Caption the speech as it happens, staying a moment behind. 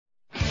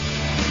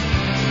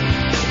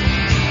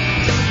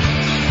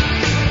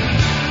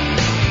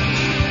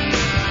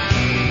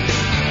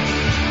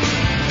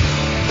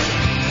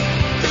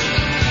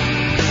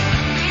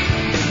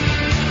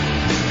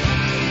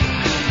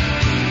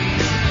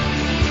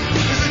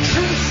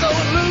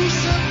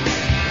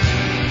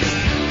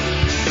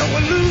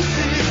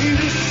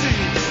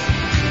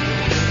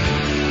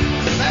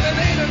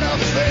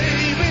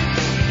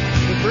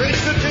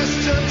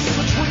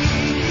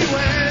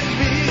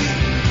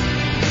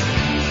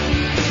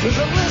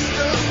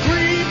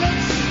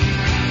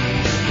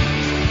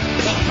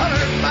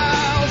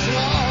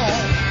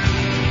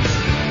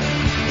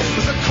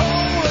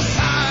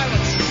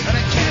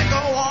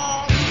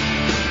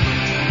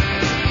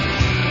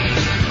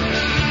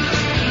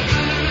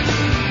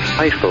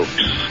Hi folks,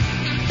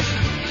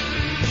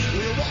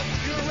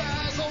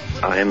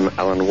 I'm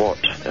Alan Watt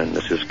and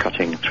this is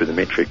Cutting Through the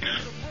Matrix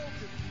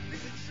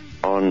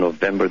on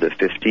November the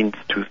 15th,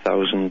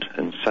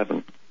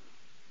 2007.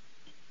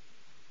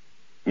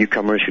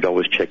 Newcomers should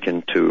always check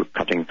into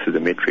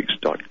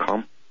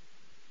cuttingthroughthematrix.com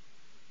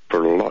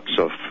for lots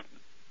of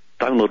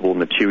downloadable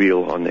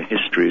material on the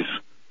histories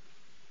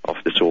of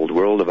this old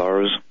world of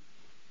ours.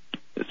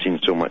 It's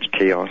seen so much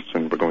chaos,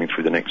 and we're going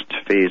through the next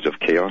phase of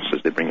chaos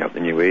as they bring out the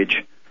new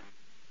age.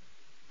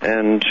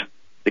 And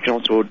they can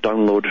also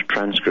download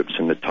transcripts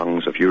in the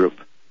tongues of Europe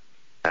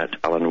at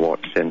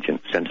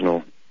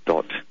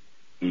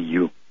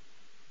alanwattsentientsentinel.eu.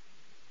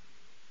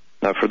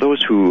 Now, for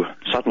those who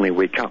suddenly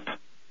wake up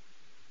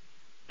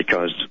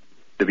because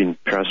they've been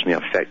personally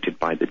affected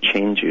by the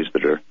changes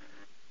that are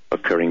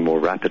occurring more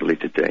rapidly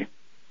today,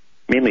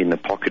 mainly in the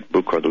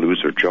pocketbook or the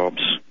loser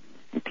jobs,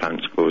 and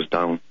plants close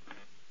down,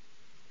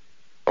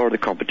 or the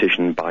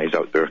competition buys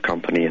out their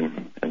company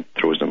and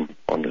throws them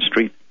on the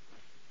street.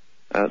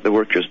 The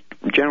workers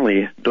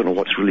generally don't know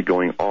what's really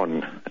going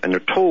on, and they're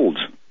told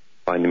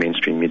by the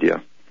mainstream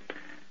media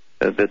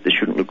that they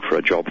shouldn't look for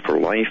a job for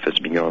life. It's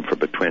been going on for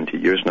about 20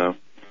 years now.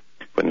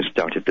 When they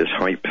started this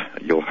hype,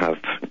 you'll have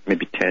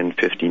maybe 10,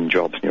 15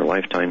 jobs in your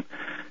lifetime,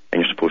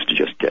 and you're supposed to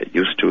just get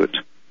used to it.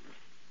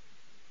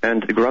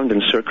 And they go around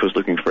in circles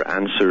looking for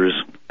answers,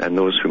 and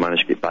those who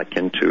manage to get back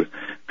into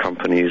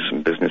companies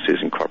and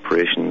businesses and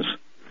corporations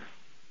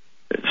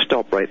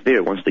stop right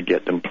there. Once they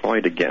get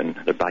employed again,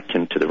 they're back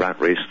into the rat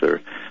race.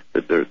 They're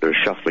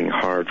shuffling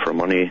hard for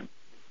money,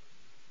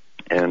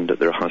 and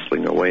they're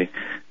hustling away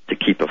to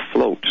keep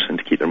afloat and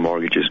to keep their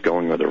mortgages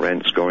going, or their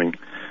rents going,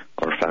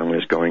 or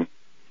families going.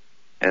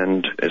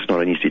 And it's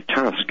not an easy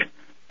task.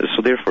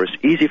 So therefore, it's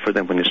easy for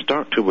them when they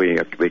start to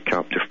wake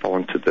up to fall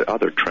into the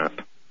other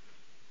trap,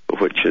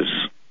 which has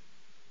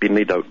been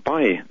laid out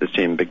by the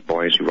same big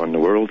boys who run the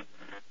world,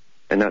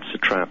 and that's the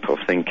trap of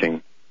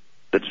thinking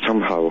that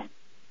somehow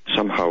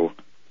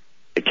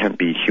it can't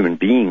be human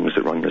beings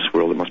that run this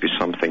world. It must be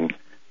something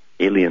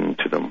alien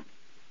to them.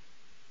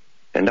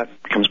 And that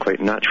comes quite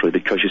naturally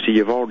because, you see,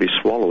 you've already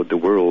swallowed the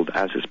world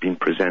as it's been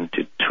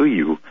presented to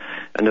you,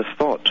 and the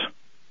thought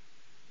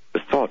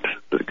that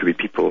there could be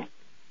people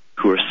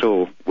who are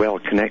so well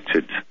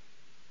connected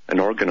and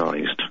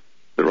organized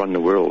that run the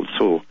world,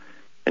 so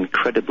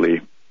incredibly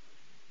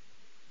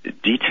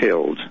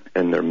detailed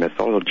in their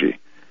mythology,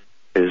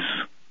 is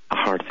a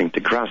hard thing to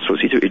grasp. So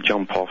it's easier to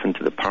jump off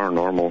into the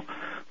paranormal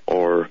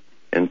or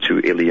into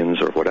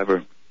aliens or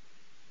whatever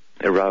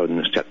rather than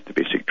accept the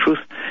basic truth.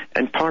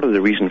 And part of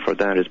the reason for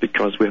that is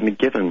because we have been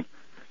given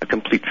a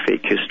complete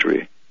fake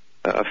history,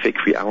 a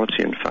fake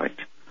reality, in fact.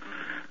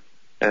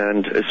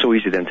 And it's so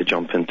easy then to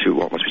jump into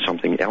what must be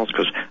something else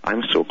because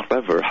I'm so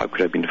clever, how could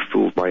I have been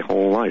fooled my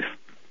whole life?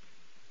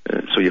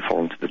 So you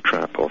fall into the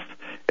trap of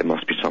it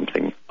must be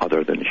something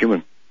other than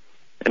human.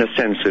 In a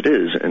sense it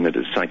is, and it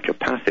is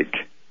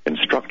psychopathic in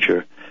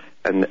structure,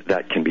 and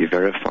that can be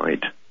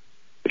verified.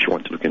 If you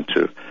want to look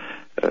into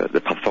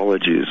the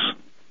pathologies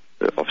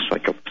of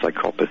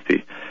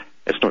psychopathy,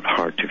 it's not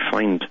hard to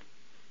find.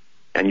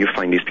 And you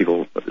find these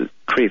people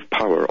crave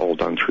power all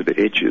down through the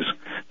ages.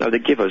 Now, they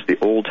give us the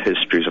old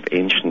histories of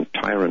ancient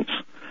tyrants,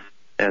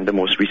 and the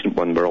most recent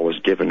one we're always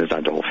given is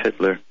Adolf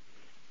Hitler.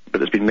 But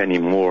there's been many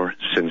more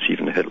since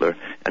even Hitler,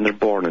 and they're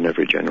born in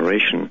every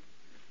generation.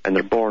 And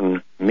they're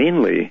born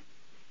mainly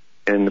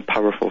in the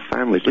powerful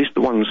families, at least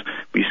the ones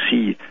we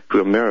see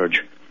who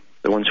emerge,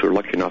 the ones who are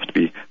lucky enough to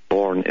be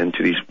born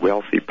into these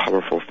wealthy,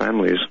 powerful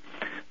families.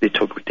 They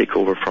take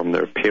over from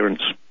their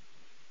parents,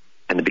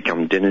 and they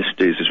become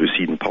dynasties, as we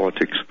see in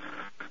politics,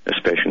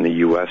 especially in the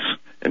U.S.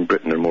 In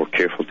Britain, they're more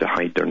careful to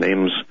hide their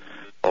names,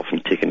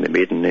 often taking the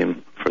maiden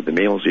name for the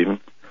males even.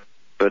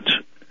 But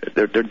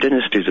they're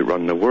dynasties that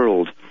run the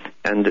world,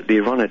 and they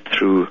run it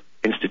through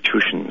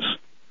institutions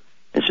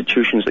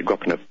that go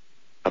up in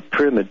a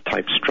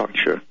pyramid-type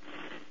structure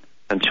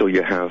until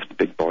you have the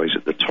big boys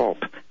at the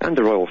top, and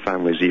the royal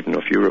families even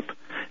of Europe,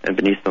 and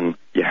beneath them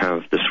you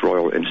have this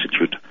Royal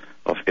Institute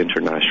of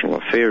International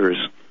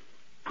Affairs,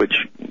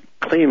 which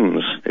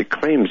claims,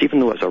 even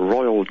though it's a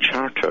royal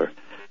charter,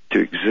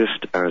 to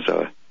exist as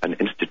an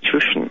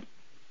institution,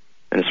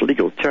 and it's a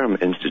legal term,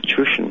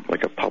 institution,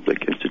 like a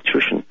public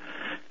institution.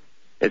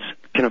 It's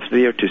kind of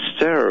there to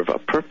serve a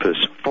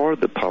purpose for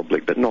the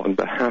public, but not on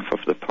behalf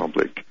of the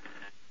public.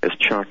 It's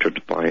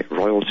chartered by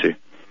royalty.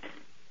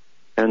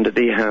 And they're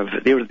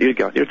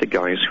the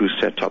guys who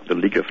set up the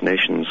League of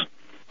Nations,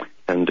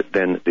 and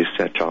then they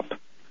set up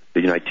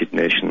the United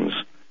Nations,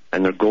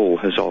 and their goal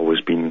has always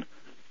been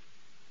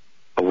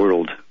a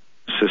world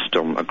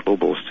system, a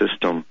global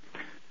system,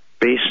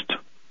 based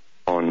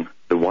on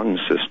the one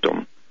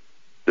system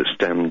that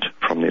stemmed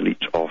from the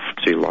elite of,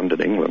 say, London,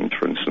 England,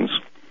 for instance.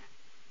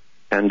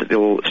 And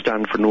they'll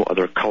stand for no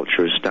other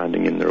cultures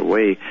standing in their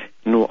way.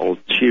 No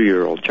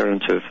ulterior,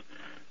 alternative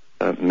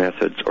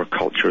methods or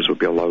cultures will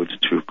be allowed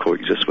to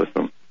coexist with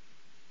them.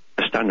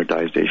 A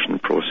standardization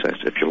process,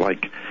 if you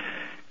like.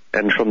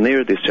 And from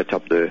there, they set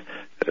up the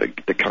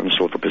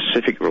Council for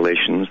Pacific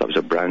Relations. That was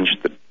a branch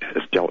that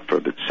has dealt for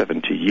about 7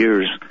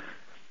 years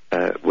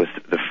with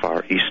the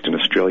Far East in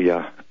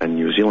Australia and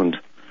New Zealand.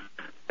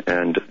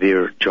 And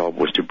their job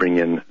was to bring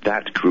in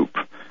that group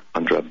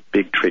under a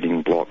big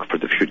trading bloc for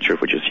the future,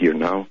 which is here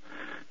now.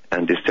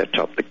 And they set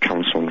up the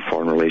Council on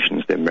Foreign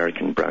Relations, the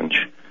American branch,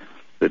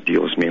 that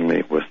deals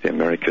mainly with the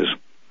Americas.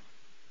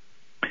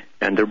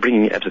 And they're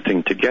bringing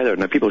everything together.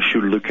 Now, people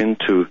should look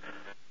into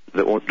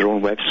their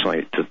own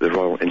website, the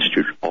Royal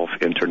Institute of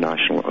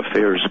International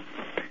Affairs,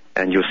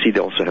 and you'll see they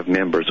also have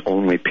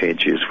members-only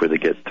pages where they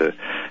get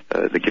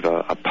they give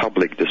a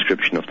public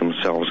description of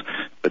themselves,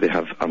 but they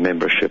have a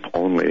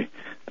membership-only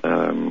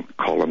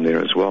column there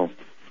as well,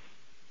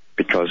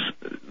 because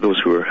those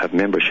who have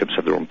memberships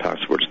have their own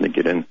passwords, and they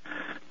get in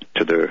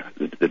to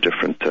the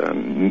different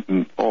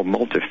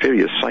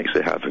multifarious sites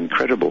they have,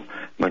 incredible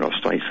amount of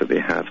sites that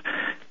they have,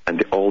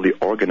 and all the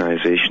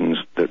organizations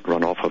that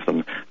run off of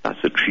them.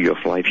 That's the tree of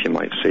life, you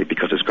might say,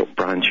 because it's got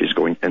branches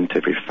going into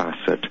every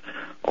facet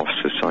of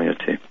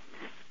society.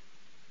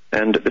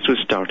 And this was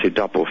started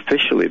up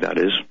officially, that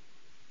is,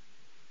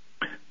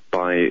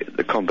 by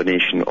the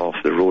combination of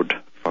the Rhodes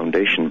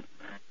Foundation.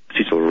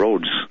 Cecil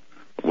Rhodes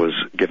was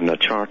given a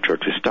charter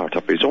to start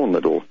up his own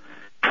little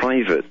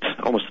private,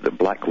 almost the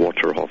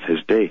Blackwater of his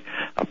day,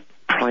 a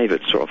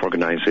private sort of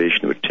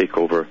organization that would take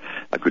over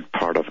a good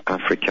part of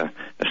Africa,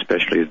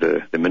 especially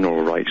the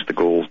mineral rights, the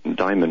gold and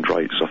diamond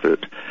rights of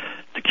it,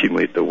 to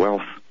accumulate the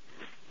wealth,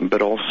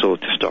 but also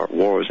to start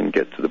wars and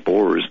get the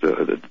Boers,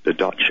 the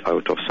Dutch,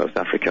 out of South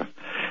Africa.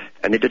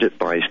 And they did it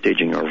by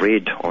staging a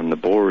raid on the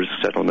Boers'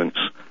 settlements,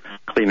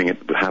 claiming it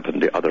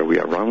happened the other way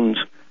around.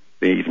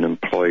 They even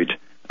employed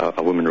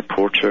a woman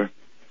reporter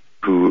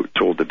who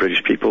told the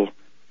British people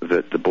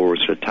that the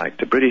Boers had attacked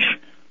the British.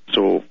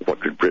 So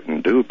what could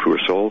Britain do? Poor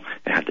soul.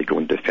 It had to go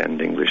and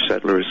defend English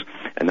settlers.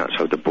 And that's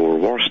how the Boer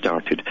War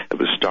started. It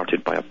was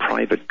started by a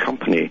private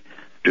company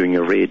doing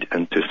a raid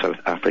into South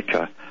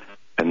Africa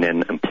and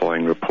then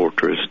employing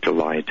reporters to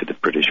lie to the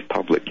British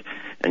public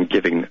and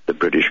giving the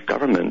British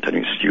government an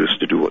excuse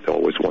to do what they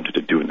always wanted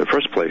to do in the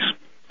first place.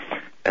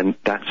 And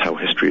that's how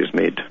history is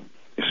made,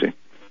 you see.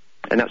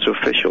 And that's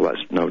official.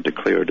 That's now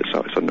declared.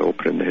 It's on the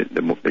open in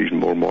the even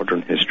more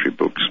modern history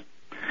books.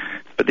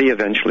 But they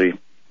eventually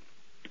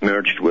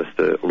merged with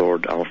the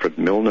Lord Alfred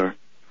Milner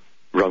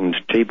Round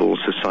Table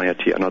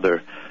Society,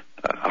 another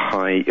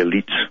high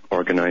elite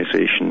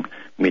organization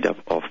made up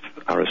of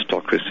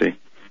aristocracy,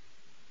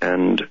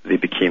 and they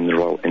became the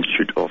Royal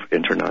Institute of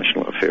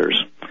International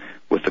Affairs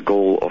with the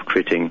goal of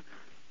creating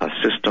a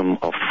system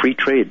of free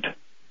trade,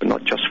 but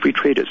not just free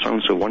trade. It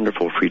sounds so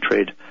wonderful, free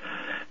trade,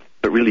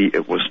 but really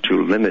it was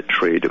to limit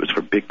trade. It was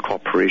for big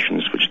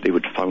corporations, which they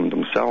would found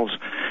themselves,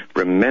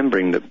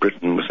 remembering that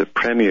Britain was the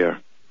premier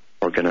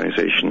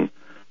organization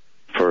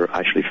for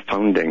actually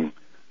founding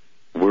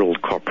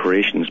world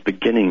corporations,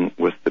 beginning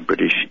with the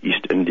British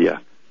East India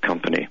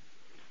Company.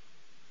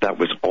 That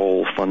was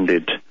all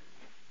funded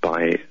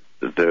by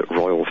the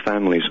royal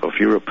families of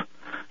Europe,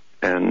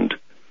 and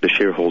the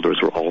shareholders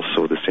were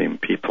also the same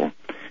people.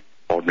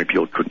 Ordinary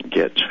people couldn't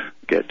get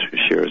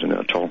shares in it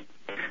at all.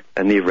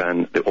 And they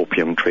ran the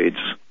opium trades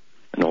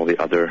and all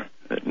the other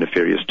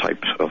nefarious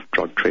types of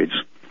drug trades,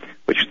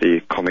 which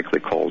they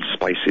comically called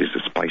spices,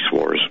 the spice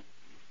wars.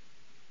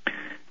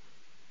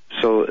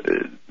 So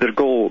their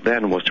goal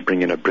then was to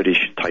bring in a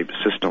British-type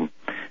system,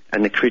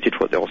 and they created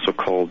what they also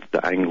called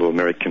the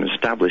Anglo-American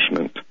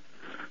Establishment.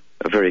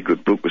 A very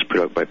good book was put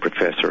out by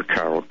Professor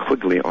Carroll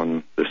Quigley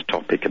on this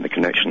topic and the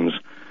connections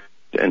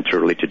to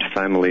interrelated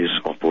families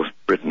of both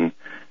Britain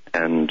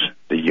and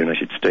the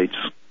United States,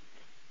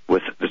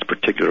 with this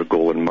particular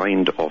goal in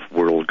mind of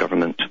world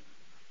government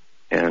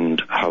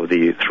and how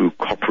they, through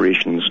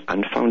corporations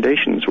and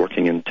foundations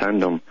working in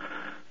tandem,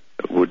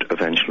 would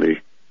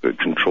eventually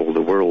control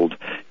the world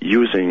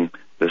using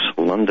this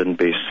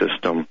London-based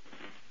system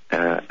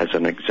as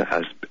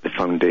the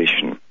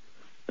foundation,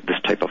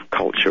 this type of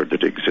culture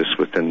that exists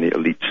within the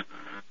elite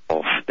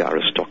of the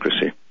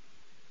aristocracy.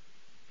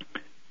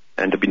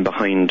 And they've been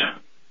behind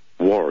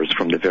wars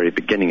from the very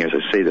beginning. As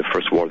I say, the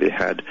first war they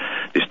had,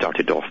 they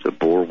started off the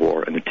Boer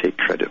War, and they take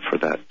credit for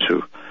that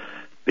too.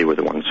 They were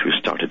the ones who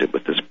started it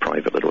with this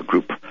private little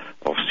group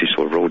of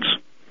Cecil Rhodes.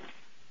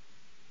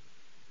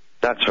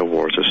 That's how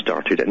wars are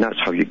started, and that's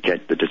how you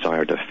get the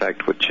desired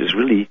effect, which is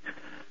really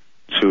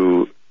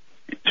to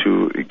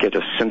get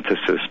a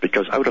synthesis,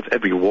 because out of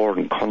every war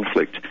and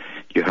conflict,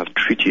 you have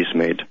treaties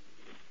made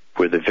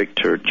where the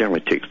victor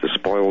generally takes the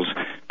spoils,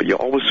 but you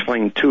always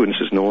find too, and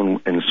this is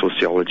known in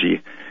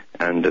sociology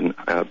and in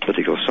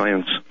political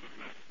science,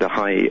 the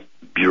high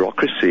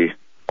bureaucracy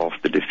of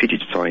the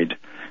defeated side,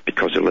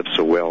 because they live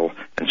so well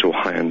and so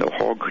high on the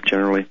hog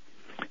generally,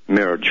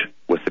 merge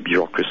with the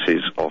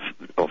bureaucracies of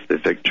the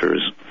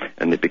victors,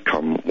 and they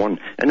become one.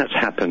 And that's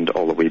happened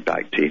all the way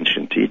back to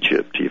ancient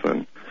Egypt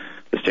even.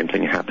 The same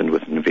thing happened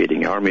with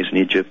invading armies in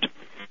Egypt,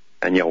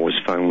 and you always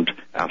found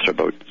after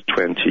about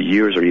 20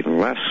 years or even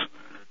less,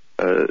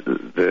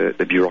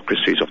 the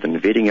bureaucracies of the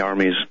invading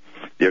armies,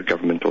 their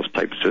governmental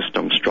type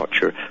system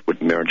structure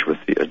would merge with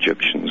the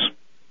Egyptians,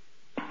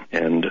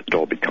 and it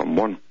all become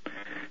one.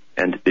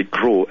 and they'd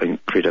grow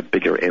and create a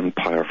bigger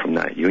empire from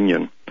that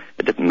union.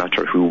 It didn't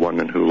matter who won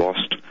and who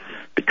lost,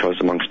 because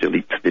amongst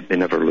elites, they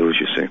never lose,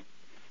 you see.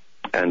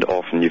 And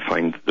often you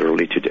find they're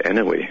related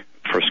anyway,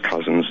 first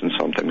cousins and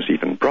sometimes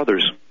even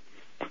brothers.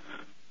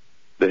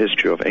 The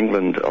history of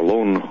England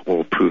alone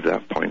will prove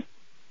that point.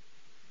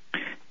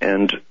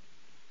 And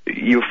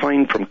you'll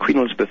find from Queen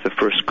Elizabeth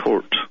I's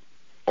court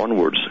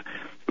onwards,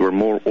 they were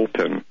more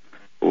open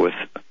with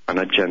an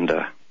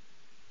agenda.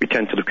 We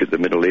tend to look at the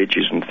Middle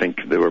Ages and think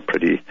they were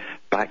pretty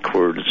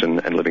backwards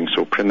and living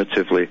so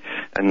primitively,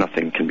 and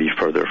nothing can be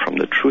further from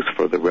the truth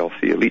for the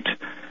wealthy elite.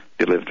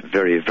 They lived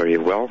very, very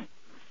well.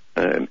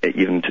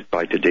 Even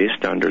by today's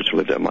standards,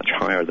 lived at a much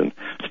higher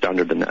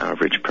standard than the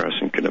average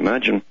person can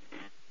imagine.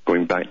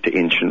 Going back to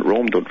ancient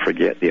Rome, don't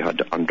forget they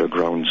had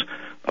underground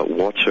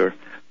water,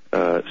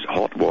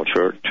 hot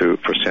water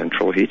for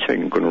central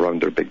heating, going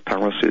around their big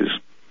palaces.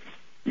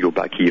 You go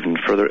back even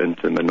further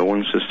into the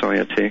Minoan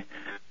society,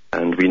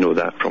 and we know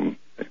that from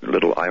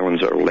little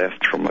islands that are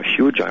left from a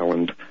huge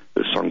island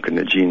that sunk in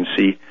the Aegean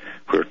Sea,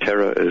 where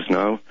Terra is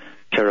now.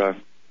 Terra,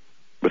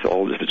 with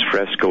all of its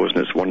frescoes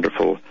and its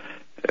wonderful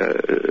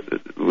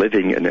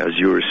living in the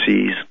azure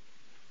seas,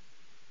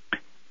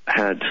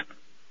 had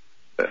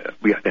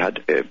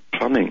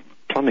plumbing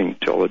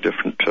to all the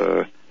different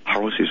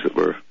houses that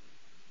were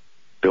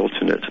built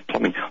in it,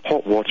 plumbing,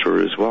 hot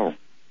water as well.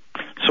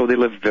 So they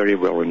lived very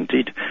well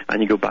indeed.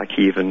 And you go back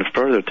even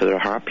further to the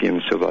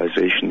Harpian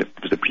civilization that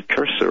was the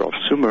precursor of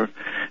Sumer,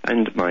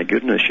 and my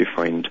goodness, you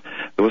find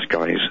those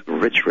guys,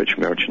 rich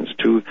merchants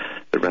too,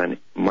 that ran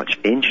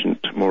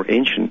more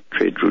ancient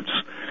trade routes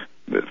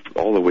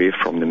all the way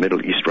from the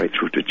Middle East right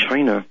through to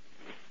China,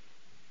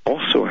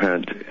 also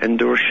had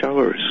indoor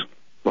showers.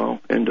 Wow,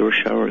 indoor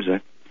showers, eh?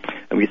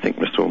 And we think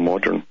we're so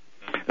modern.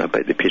 And I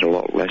bet they paid a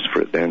lot less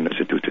for it then as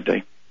they do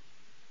today.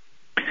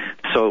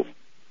 So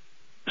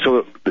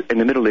in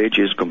the Middle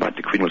Ages, going back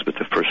to Queen Elizabeth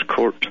I's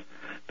court,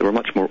 they were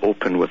much more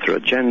open with their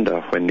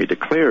agenda when they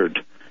declared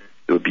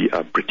there would be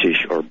a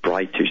British or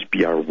British,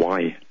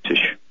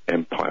 B-R-Y-tish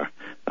empire.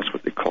 That's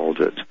what they called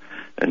it.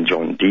 And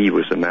John Dee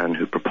was the man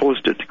who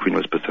proposed it to Queen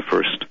Elizabeth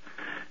I.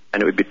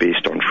 And it would be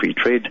based on free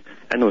trade.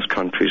 And those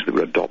countries that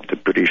would adopt the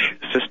British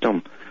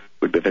system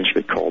would be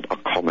eventually called a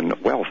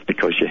commonwealth,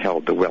 because you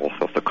held the wealth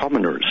of the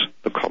commoners,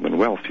 the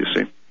commonwealth, you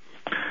see.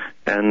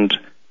 And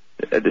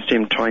at the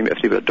same time, if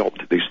they would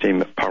adopt the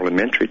same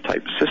parliamentary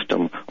type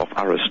system of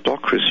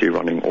aristocracy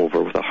running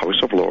over with the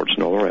House of Lords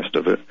and all the rest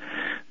of it,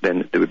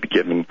 then they would be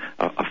given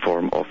a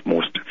form of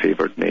most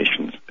favored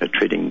nations, a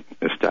trading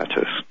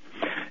status.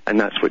 And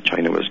that's what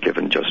China was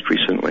given just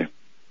recently.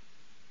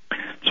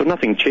 So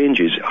nothing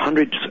changes.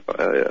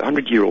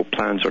 100-year-old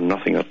plans are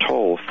nothing at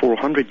all.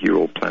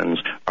 400-year-old plans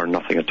are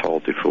nothing at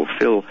all to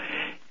fulfill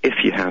if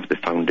you have the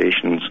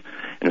foundations.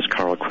 And as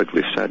Carl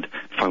Quigley said,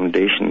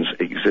 foundations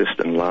exist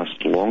and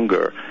last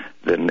longer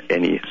than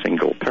any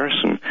single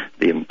person.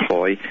 They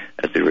employ,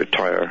 as they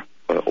retire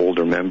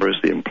older members,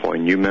 they employ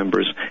new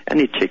members, and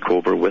they take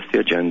over with the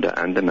agenda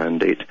and the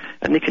mandate,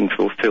 and they can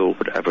fulfill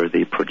whatever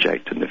they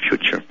project in the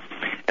future.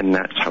 And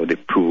that's how they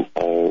pull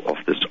all of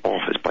this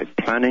off, is by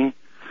planning,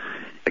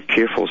 a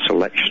careful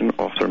selection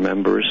of their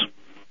members,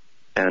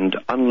 and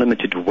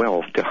unlimited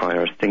wealth to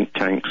hire think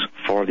tanks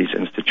for these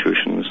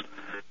institutions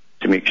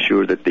to make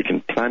sure that they can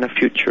plan a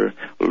future,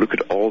 look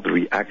at all the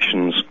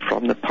reactions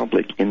from the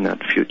public in that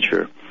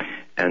future,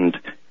 and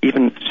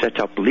even set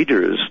up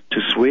leaders to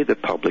sway the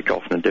public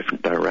off in a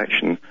different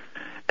direction.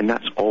 And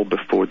that's all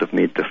before they've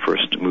made the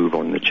first move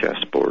on the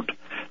chessboard.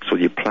 So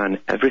you plan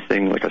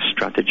everything like a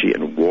strategy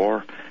in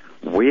war,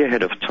 way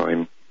ahead of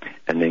time,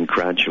 and then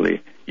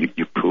gradually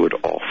you pull it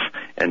off.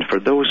 And for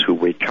those who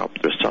wake up,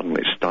 they're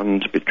suddenly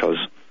stunned because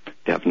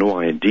they have no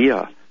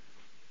idea.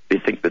 They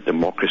think that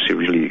democracy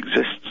really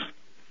exists.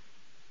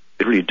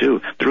 They really do.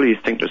 They really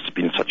think there's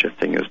been such a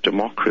thing as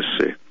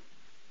democracy,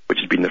 which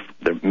has been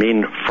the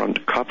main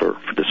front cover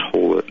for this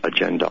whole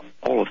agenda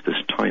all of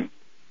this time.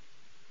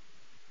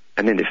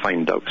 And then they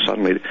find out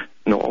suddenly,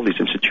 all these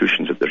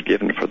institutions that they're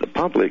given for the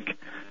public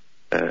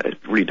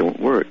really don't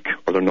work,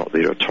 or they're not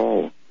there at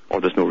all,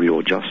 or there's no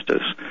real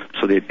justice.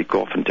 So they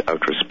go off into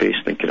outer space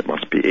thinking it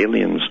must be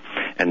aliens,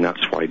 and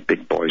that's why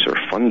big boys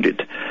are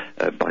funded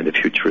by the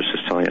Futurist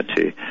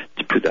Society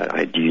to put that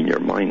idea in your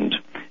mind.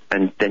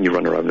 And then you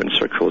run around in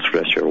circles for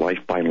the rest of your life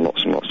buying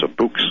lots and lots of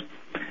books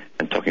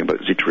and talking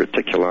about Zeta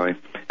Reticuli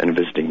and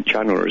visiting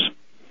channelers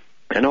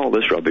and all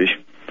this rubbish,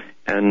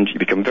 and you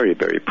become very,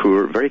 very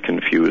poor, very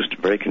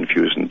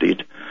confused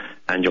indeed,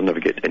 and you'll never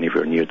get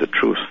anywhere near the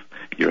truth.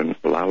 You're in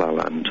la-la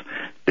land.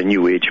 The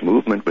New Age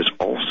movement was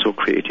also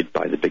created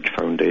by the big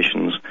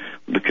foundations.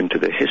 Look into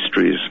the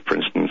histories, for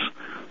instance,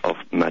 of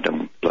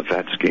Madame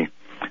Blavatsky,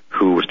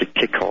 who was to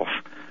kick off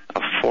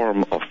a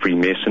form of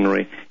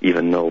Freemasonry,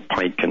 even though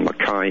Pike and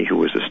Mackay, who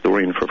was a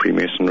historian for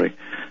Freemasonry,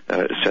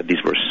 said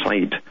these were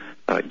side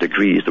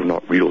degrees. They were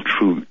not real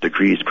true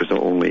degrees because they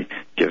only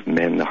give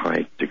men the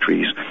high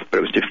degrees. But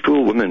it was to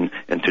fool women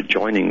into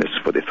joining this,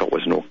 what they thought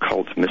was an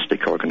occult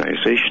mystic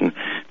organization,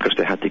 because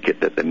they had to get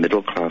the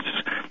middle class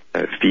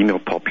female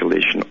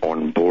population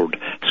on board,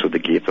 so they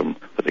gave gave them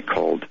what they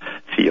called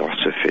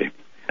theosophy.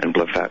 And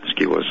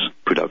Blavatsky was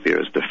put out there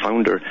as the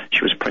founder.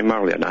 She was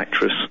primarily an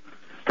actress.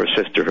 Her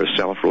sister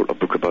herself wrote a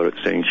book about it,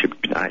 saying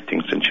she'd been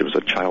acting since she was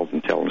a child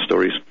and telling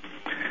stories.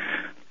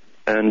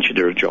 And she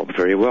did her job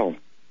very well.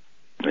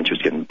 And she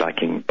was getting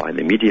backing by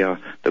the media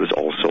that was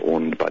also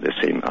owned by the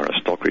same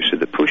aristocracy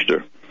that pushed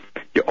her.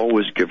 You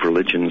always give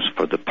religions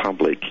for the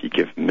public. You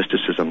give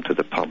mysticism to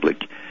the public,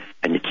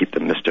 and you keep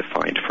them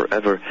mystified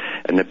forever.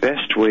 And the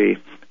best way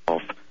of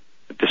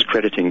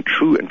discrediting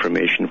true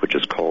information, which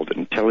is called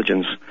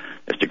intelligence,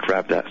 is to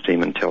grab that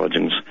same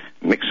intelligence,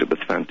 mix it with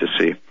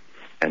fantasy,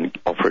 and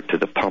offer it to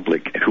the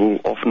public, who will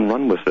often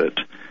run with it.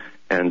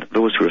 And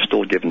those who are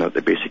still giving out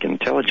the basic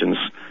intelligence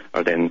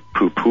are then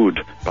poo-pooed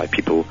by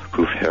people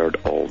who've heard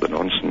all the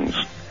nonsense.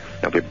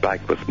 I'll be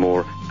back with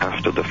more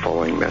after the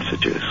following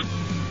messages.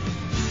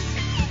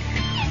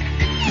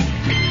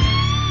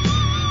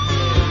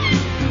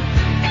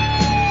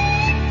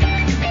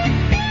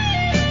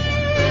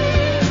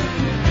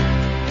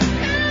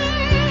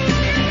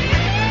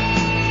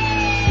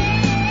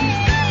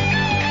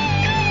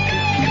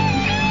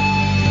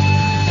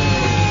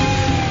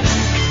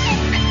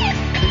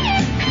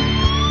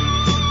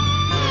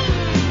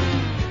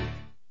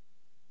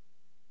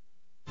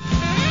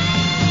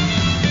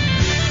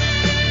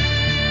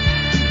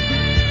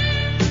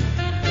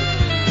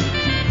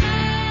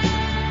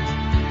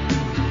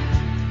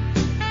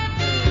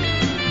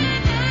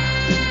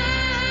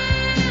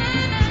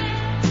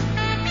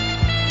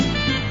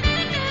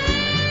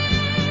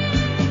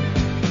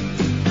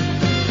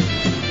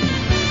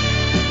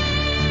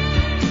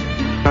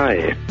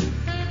 Hi,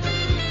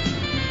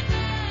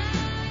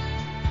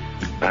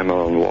 I'm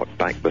Alan Watt,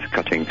 back with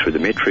Cutting Through the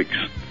Matrix,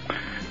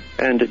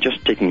 and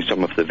just taking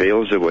some of the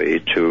veils away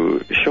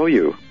to show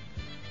you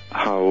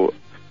how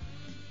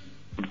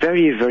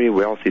very, very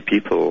wealthy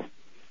people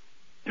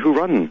who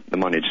run the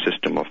moneyed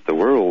system of the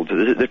world,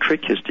 the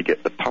trick is to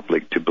get the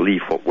public to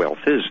believe what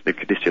wealth is. They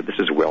say this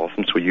is wealth,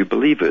 and so you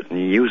believe it, and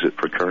you use it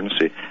for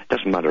currency. It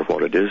doesn't matter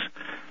what it is.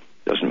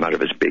 It doesn't matter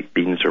if it's baked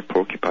beans or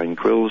porcupine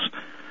quills,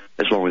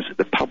 as long as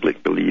the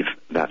public believe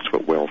that's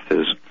what wealth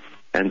is.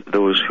 And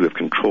those who have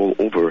control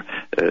over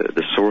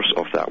the source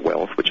of that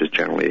wealth, which is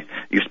generally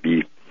used to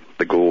be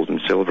the gold and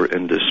silver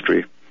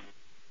industry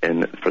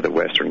for the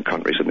Western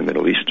countries in the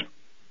Middle East.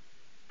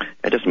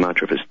 It doesn't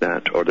matter if it's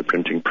that or the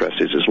printing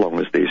presses, as long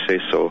as they say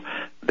so,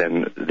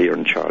 then they're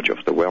in charge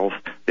of the wealth.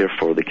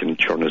 Therefore, they can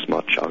churn as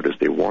much out as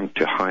they want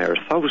to hire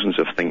thousands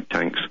of think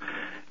tanks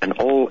in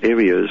all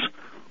areas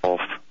of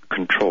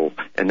control.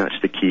 And that's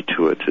the key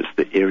to it. It's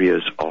the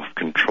areas of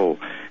control.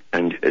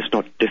 And it's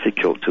not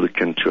difficult to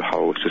look into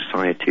how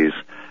societies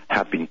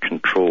have been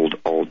controlled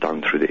all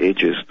down through the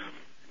ages,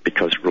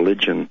 because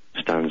religion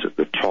stands at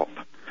the top.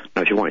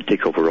 Now, if you want to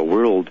take over a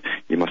world,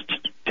 you must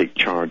take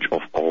charge of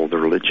all the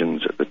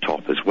religions at the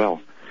top as well.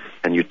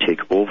 And you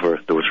take over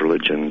those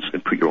religions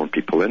and put your own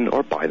people in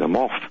or buy them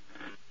off.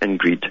 And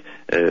greed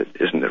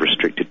isn't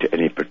restricted to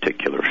any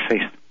particular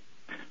faith.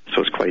 So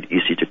it's quite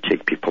easy to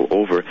take people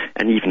over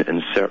and even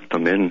insert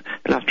them in.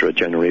 And after a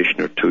generation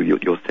or two,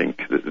 you'll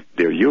think that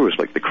they're yours,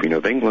 like the Queen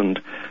of England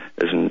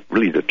isn't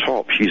really the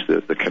top. She's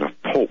the kind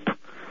of Pope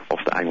of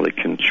the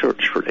Anglican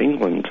Church for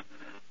England.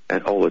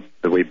 And all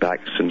the way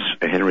back since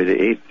Henry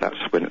VIII, that's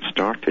when it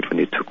started, when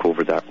he took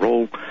over that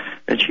role.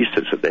 And she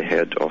sits at the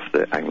head of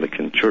the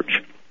Anglican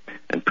Church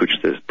and puts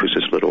this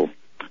little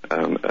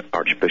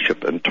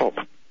archbishop on top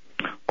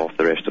of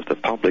the rest of the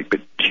public,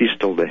 but she's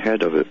still the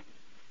head of it.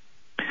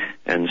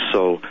 And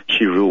so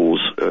she rules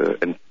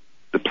in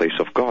the place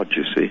of God,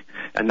 you see.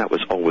 And that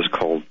was always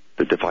called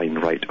the divine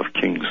right of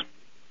kings.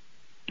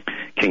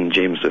 King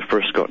James I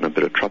got in a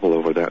bit of trouble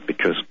over that,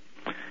 because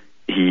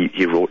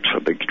he wrote a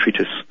big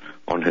treatise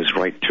on his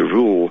right to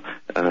rule,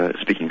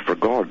 speaking for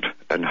God,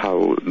 and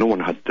how no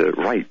one had the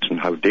right, and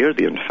how dare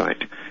they, in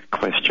fact,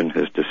 question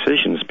his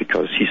decisions,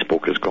 because he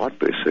spoke as God,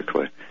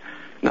 basically.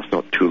 And that's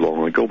not too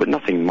long ago, but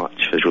nothing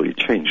much has really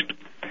changed.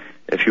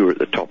 If you were at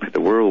the top of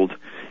the world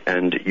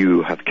and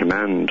you have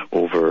command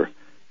over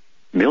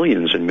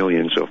millions and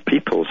millions of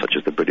people, such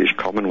as the British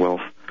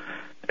Commonwealth,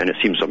 and it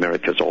seems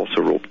America's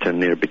also roped in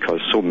there,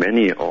 because so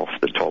many of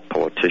the top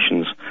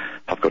politicians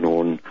have gone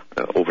on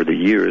over the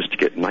years to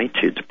get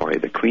knighted by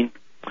the Queen.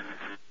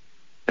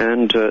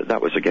 And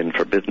that was again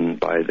forbidden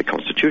by the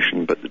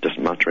Constitution, but it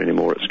doesn't matter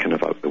anymore. It's kind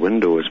of out the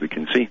window, as we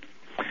can see.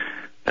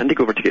 And they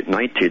go over to get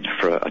knighted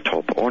for a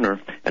top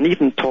honor, and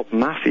even top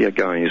mafia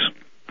guys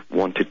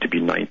wanted to be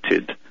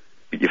knighted.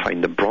 You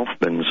find the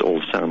Bronfmans,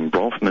 old Sam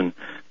Bronfman,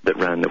 that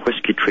ran the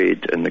whiskey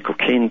trade and the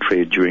cocaine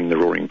trade during the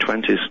Roaring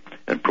Twenties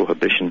and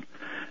Prohibition.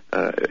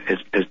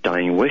 His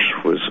dying wish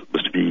was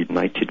to be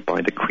knighted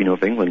by the Queen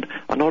of England.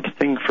 An odd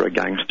thing for a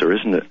gangster,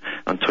 isn't it?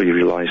 Until you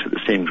realize that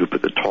the same group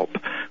at the top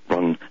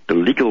run the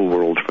legal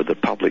world for the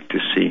public to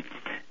see.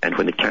 And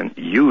when they can't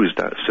use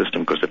that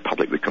system because the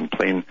public would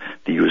complain,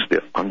 they use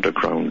the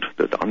underground,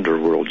 the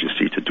underworld, you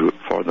see, to do it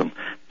for them.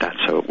 That's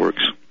how it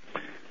works.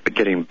 But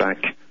getting back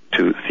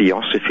to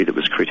theosophy, that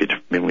was created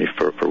mainly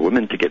for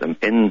women, to get them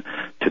in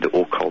to the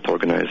occult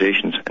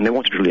organizations, and they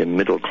wanted really a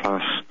middle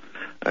class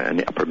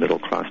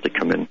class to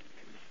come in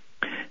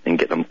and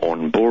get them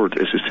on board,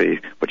 as you say,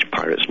 which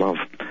pirates love.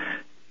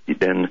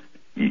 Then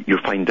you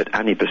find that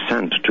Annie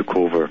Besant took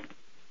over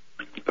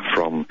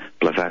from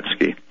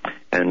Blavatsky,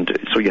 and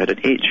so you had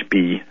an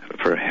HB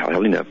for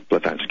Helena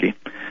Blavatsky,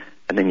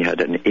 and then you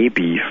had an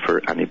AB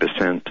for Annie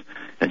Besant,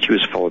 and she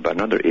was followed by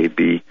another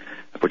AB,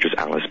 which was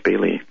Alice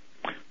Bailey.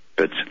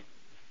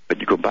 But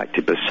you go back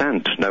to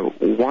Besant. Now,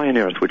 why on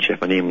earth would you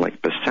have a name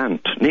like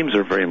Besant? Names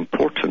are very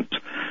important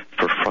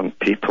for front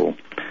people,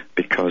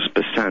 because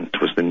Besant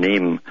was the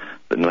name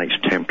the Knights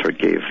Templar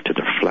gave to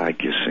their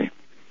flag, you see.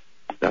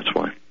 That's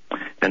why.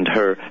 And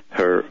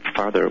her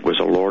father was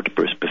a Lord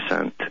Bruce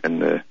Besant in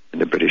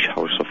the British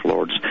House of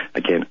Lords.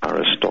 Again,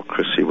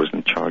 aristocracy was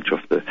in charge of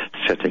the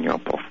setting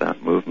up of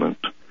that movement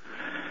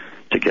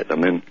to get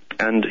them in.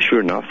 And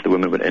sure enough, the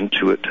women went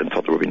into it and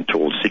thought they were being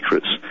told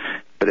secrets,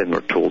 but then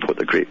were told what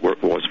the great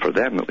work was for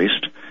them, at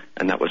least.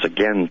 And that was,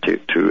 again,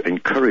 to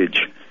encourage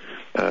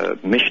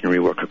missionary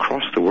work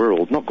across the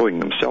world, not going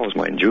themselves,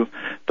 mind you,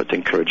 but to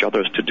encourage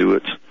others to do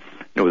it.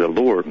 You know, the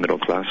lower middle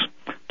class,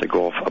 to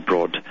go off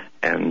abroad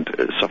and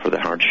suffer the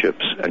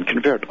hardships and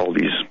convert all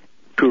these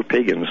poor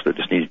pagans that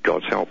just needed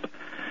God's help,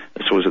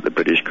 so that the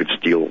British could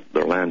steal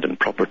their land and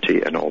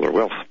property and all their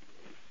wealth.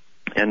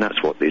 And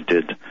that's what they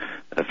did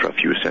for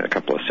a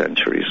couple of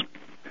centuries.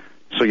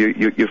 So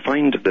you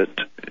find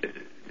that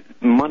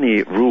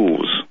money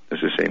rules, as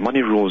they say,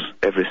 money rules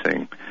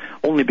everything,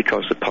 only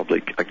because the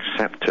public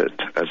accept it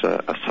as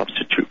a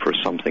substitute for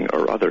something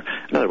or other.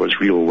 In other words,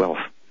 real wealth.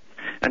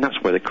 And that's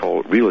why they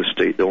call real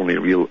estate the only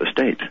real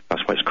estate.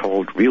 That's why it's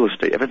called real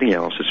estate. Everything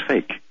else is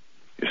fake,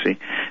 you see.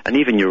 And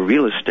even your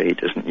real estate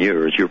isn't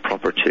yours, your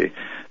property,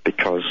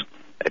 because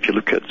if you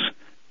look at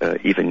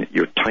even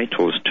your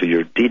titles to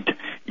your deed,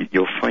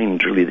 you'll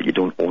find really that you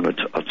don't own it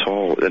at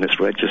all, and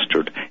it's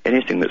registered.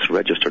 Anything that's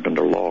registered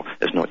under law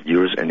is not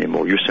yours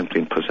anymore. You're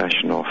simply in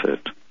possession of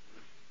it.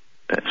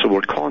 So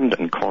we're conned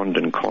and conned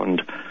and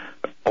conned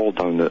all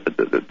down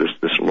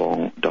this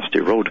long, dusty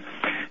road.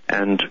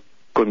 And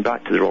going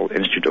back to the Royal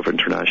Institute of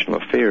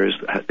International Affairs,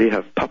 they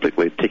have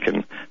publicly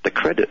taken the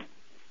credit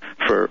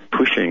for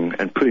pushing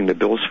and putting the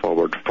bills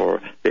forward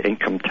for the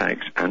income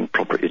tax and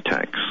property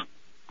tax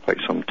quite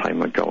some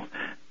time ago.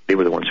 They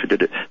were the ones who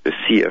did it. The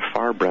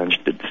CFR branch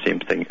did the same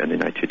thing in the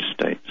United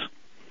States.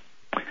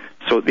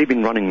 So they've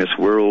been running this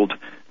world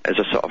as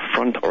a sort of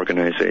front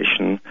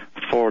organization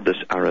for this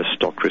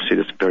aristocracy,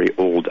 this very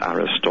old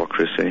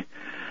aristocracy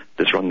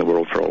that's run the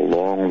world for a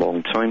long,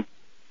 long time,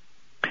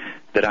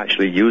 that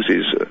actually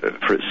uses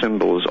for its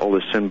symbols all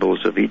the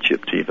symbols of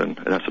Egypt even.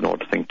 And that's an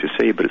odd thing to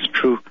say, but it's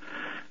true,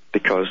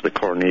 because the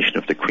coronation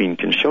of the Queen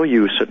can show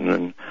you sitting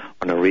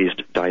on a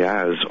raised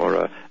dais or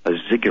a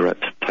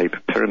ziggurat-type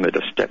pyramid,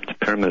 a stepped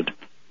pyramid,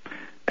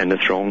 in the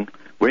throne,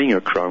 wearing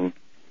her crown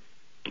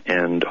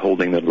and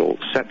holding the little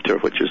scepter,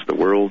 which is the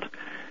world,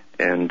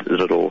 and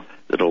the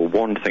little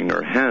wand thing in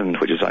her hand,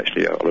 which is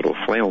actually a little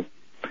flail.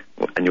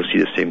 And you'll see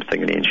the same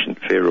thing in ancient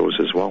pharaohs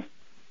as well.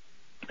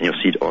 And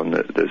you'll see it on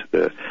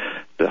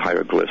the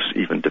hieroglyphs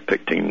even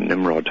depicting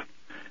Nimrod.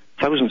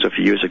 Thousands of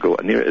years ago,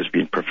 and there it has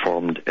been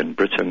performed in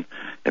Britain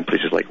in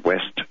places like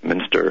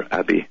Westminster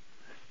Abbey.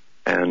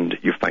 And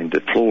you find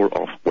the floor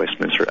of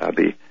Westminster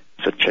Abbey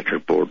is a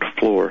checkerboard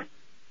floor,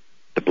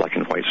 the black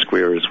and white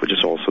squares, which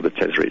is also the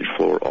tesserated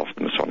floor of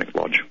the Masonic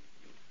Lodge.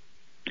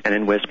 And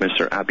in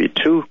Westminster Abbey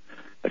too,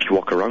 if you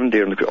walk around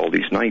there and look at all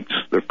these knights,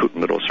 they're put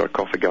in little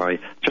sarcophagi,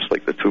 just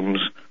like the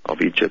tombs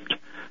of Egypt.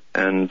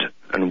 And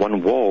on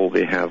one wall,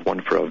 they have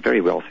one for a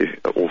very wealthy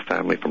old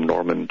family from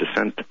Norman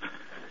descent,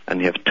 and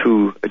they have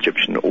two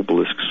Egyptian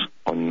obelisks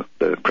on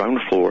the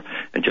ground floor,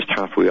 and just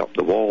halfway up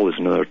the wall is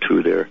another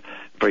two there,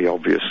 very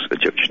obvious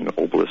Egyptian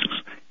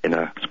obelisks in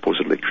a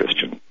supposedly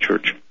Christian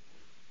church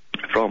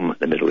from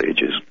the Middle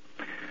Ages.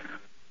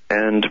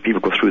 And people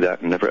go through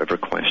that and never ever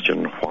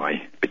question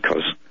why,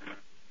 because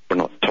we're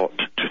not taught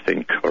to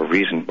think or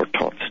reason, we're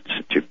taught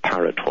to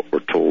parrot what we're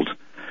told.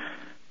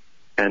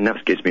 And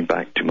that gets me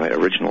back to my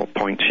original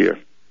point here.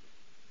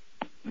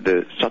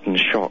 The sudden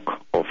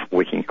shock of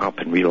waking up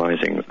and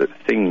realizing that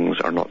things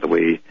are not the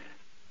way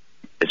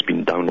it's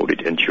been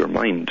downloaded into your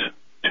mind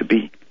to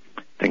be.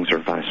 Things are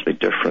vastly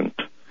different.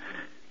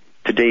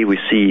 Today we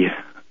see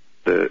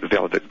the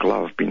velvet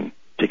glove being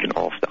taken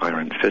off the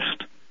iron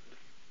fist,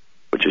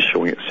 which is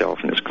showing itself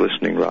and is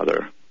glistening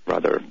rather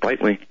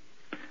brightly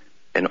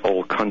in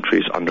all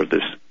countries under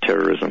this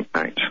terrorism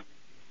act.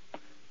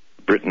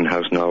 Britain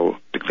has now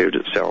declared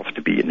itself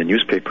to be in the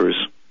newspapers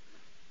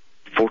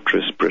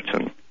Fortress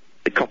Britain.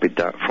 They copied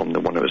that from the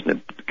one that was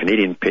in the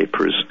Canadian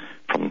papers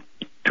from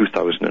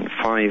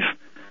 2005,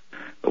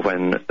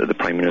 when the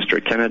Prime Minister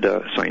of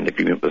Canada signed an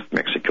agreement with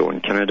Mexico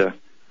and Canada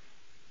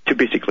to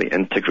basically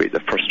integrate the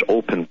first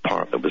open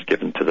part that was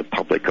given to the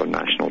public on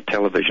national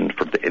television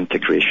for the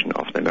integration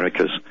of the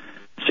Americas,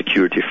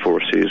 security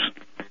forces,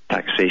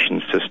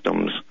 taxation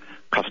systems,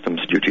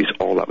 customs duties,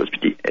 all that was to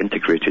be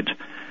integrated.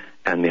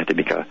 And they had to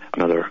make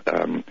another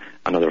 5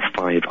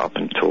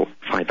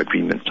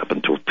 agreements up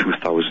until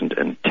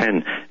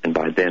 2010, and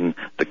by then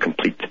the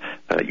complete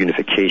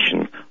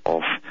unification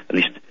of at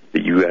least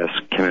the U.S.,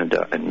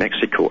 Canada and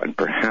Mexico and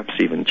perhaps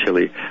even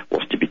Chile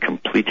was to be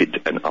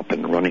completed and up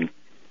and running.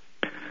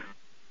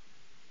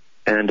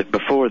 And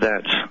before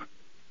that,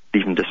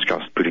 even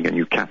discussed putting a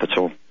new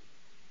capital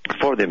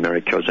for the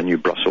Americas, a new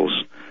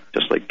Brussels,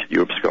 just like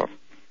Europe's got,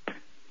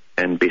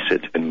 and base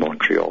it in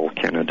Montreal,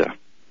 Canada.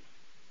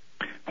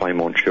 Why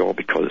Montreal?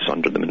 Because it's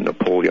under the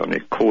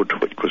Napoleonic Code,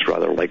 which was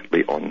rather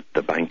likely on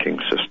the banking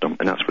system,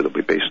 and that's where they'll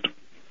be based.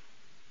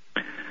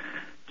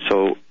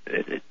 So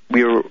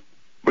we're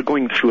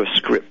going through a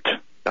script.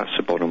 That's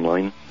the bottom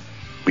line.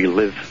 We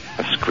live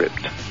a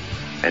script,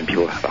 and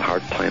people have a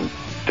hard time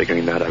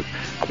figuring that out.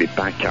 I'll be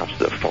back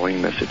after the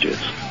following messages.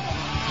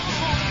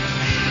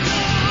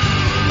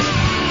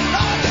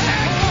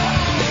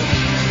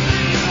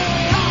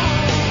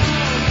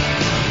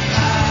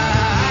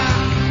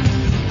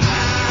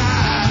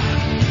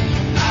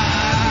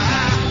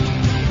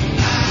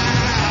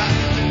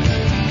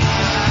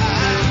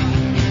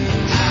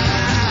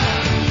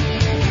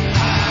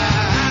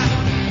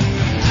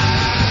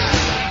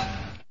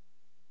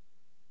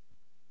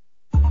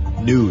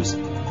 News,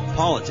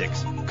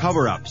 politics,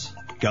 cover-ups,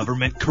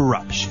 government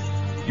corruption.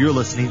 You're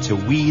listening to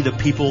We the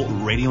People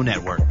Radio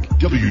Network.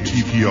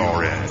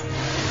 WTPRN.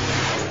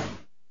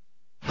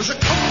 There's a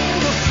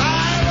cone of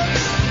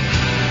silence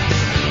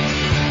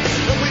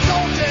that we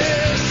don't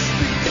dare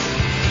speak.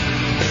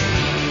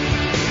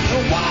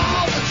 The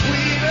wall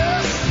between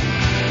us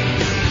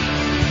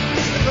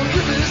and the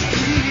river's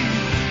deep.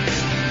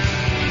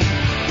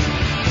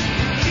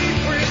 Keep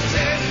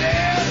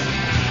pretending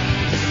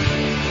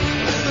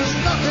that there's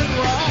nothing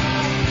wrong.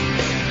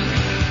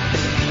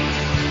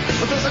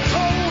 But there's a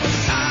cone of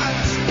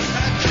silence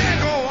and it can't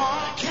go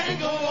on, can't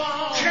go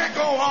on, can't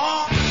go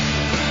on.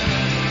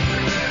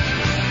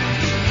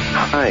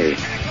 Hi.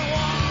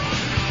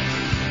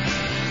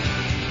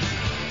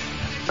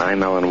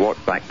 I'm Alan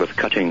Watt, back with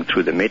Cutting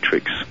Through the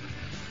Matrix.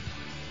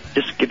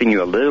 Just giving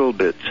you a little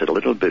bit,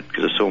 because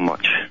there's so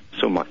much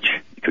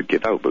you could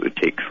give out, but it would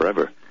take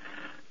forever.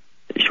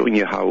 Showing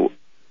you how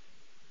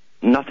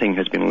nothing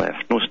has been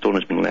left, no stone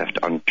has been left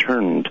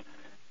unturned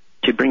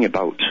to bring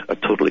about a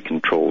totally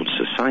controlled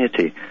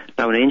society.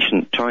 Now, in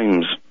ancient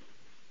times,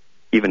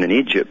 even in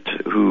Egypt,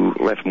 who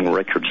left more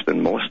records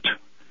than most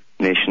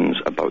nations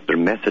about their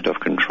method of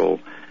control,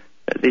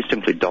 they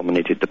simply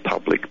dominated the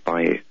public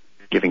by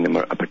giving them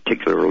a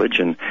particular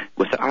religion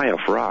with the Eye of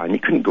Ra, and you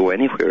couldn't go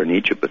anywhere in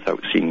Egypt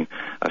without seeing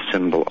a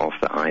symbol of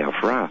the Eye of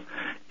Ra.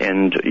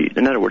 And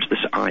in other words,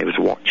 this eye was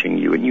watching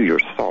you and knew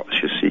your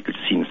thoughts, you see, could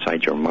see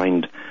inside your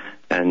mind,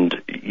 and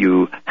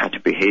you had to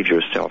behave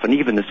yourself. And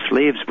even the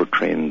slaves were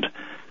trained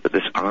that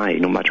this eye,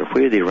 no matter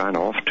where they ran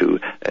off to,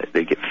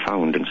 they get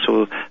found. And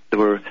so they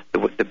were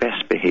the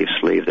best behaved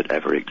slave that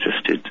ever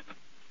existed.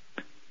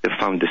 They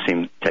found the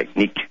same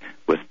technique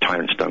with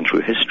tyrants down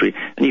through history,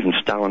 and even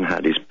Stalin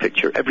had his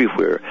picture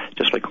everywhere,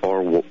 just like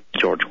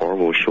George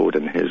Orwell showed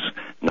in his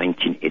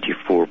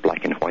 1984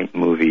 black and white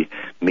movie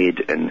made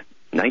in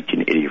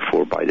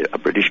 1984 by a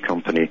British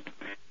company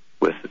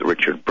with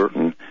Richard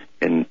Burton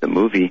in the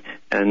movie.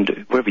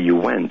 And wherever you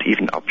went,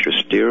 even up your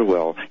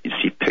stairwell, you'd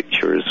see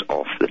pictures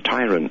of the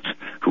tyrant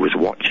who was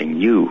watching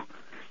you,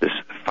 this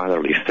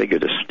fatherly figure,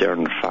 this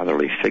stern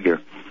fatherly figure.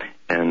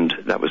 And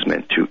that was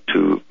meant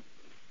to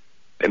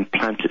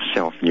implant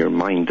itself in your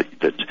mind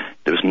that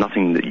there was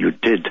nothing that you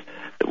did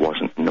that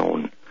wasn't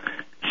known.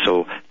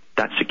 So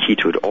that's the key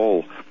to it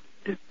all.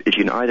 If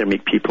you can either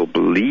make people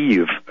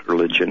believe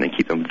religion and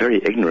keep them very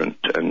ignorant,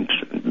 and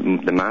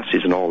the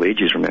masses in all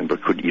ages, remember,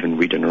 couldn't even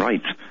read and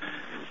write.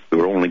 We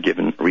were only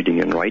given reading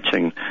and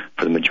writing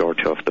for the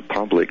majority of the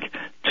public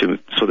so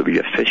that we be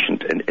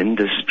efficient in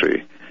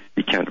industry.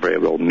 You can't very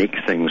well make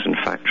things in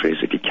factories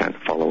if you can't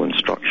follow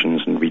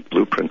instructions and read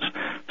blueprints,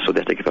 so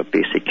they had to give a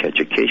basic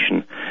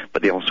education.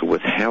 But they also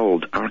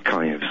withheld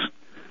archives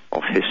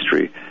of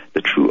history,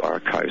 the true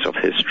archives of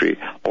history.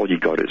 All you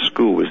got at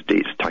school was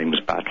dates, times,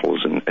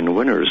 battles, and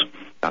winners.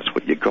 That's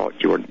what you got.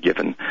 You weren't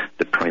given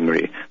the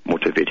primary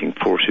motivating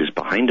forces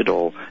behind it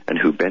all and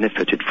who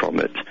benefited from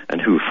it and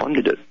who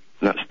funded it.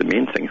 And that's the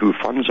main thing. Who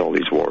funds all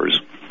these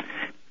wars?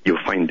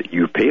 You'll find that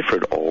you pay for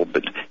it all,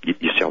 but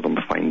you seldom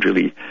find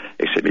really,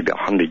 except maybe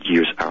 100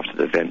 years after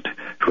the event,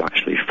 who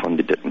actually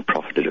funded it and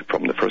profited it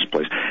from the first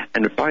place.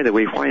 And by the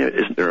way, why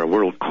isn't there a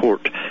world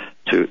court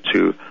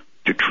to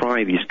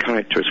try these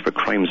characters for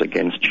crimes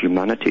against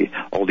humanity,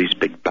 all these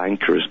big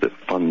bankers that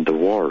fund the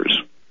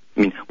wars?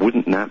 I mean,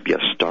 wouldn't that be a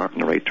start in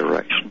the right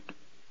direction?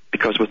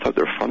 Because without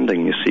their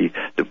funding, you see,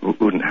 we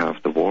wouldn't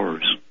have the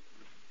wars.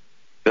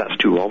 That's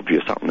too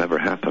obvious. That will never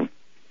happen.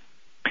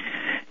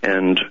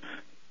 And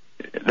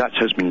that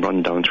has been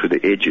run down through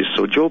the ages.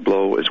 So Joe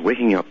Blow is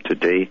waking up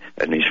today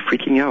and he's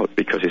freaking out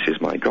because he says,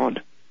 my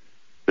God,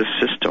 this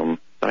system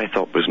that I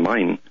thought was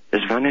mine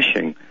is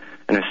vanishing.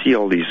 And I see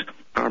all these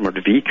armored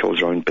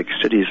vehicles around big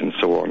cities and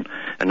so on,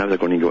 and now they're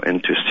going to go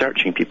into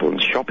searching people in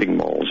shopping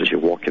malls as you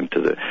walk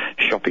into the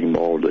shopping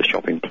mall, the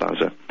shopping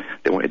plaza.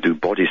 They want to do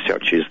body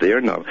searches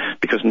there now,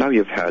 because now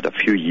you've had a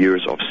few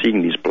years of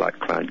seeing these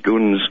black-clad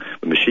goons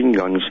with machine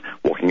guns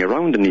walking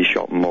around in these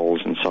shopping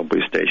malls and subway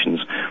stations.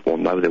 Well,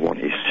 now they want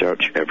to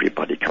search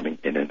everybody coming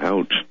in and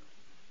out,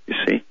 you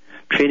see.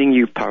 Training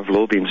you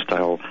Pavlovian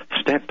style,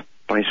 step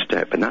by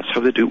step, and that's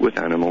how they do it with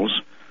animals.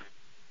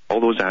 All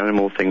those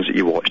animal things that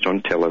you watched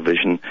on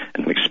television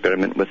and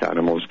experiment with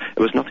animals, it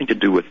was nothing to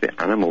do with the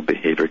animal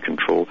behavior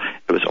control.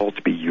 It was all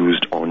to be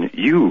used on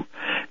you.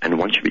 And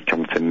once you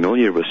become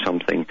familiar with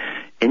something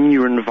in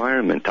your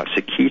environment, that's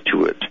the key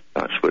to it.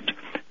 That's what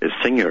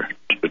Singer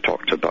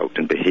talked about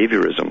in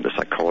behaviorism, the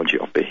psychology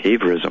of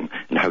behaviorism,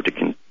 and how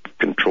to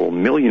control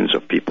millions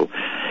of people.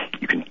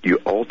 You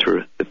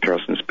alter the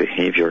person's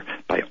behavior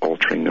by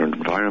altering their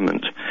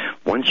environment.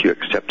 Once you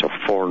accept a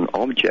foreign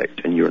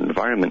object in your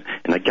environment,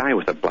 and a guy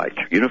with a black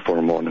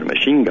uniform on and a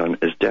machine gun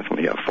is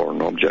definitely a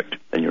foreign object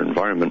in your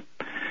environment,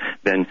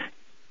 then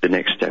the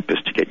next step is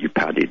to get you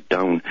padded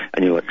down,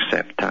 and you'll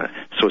accept that.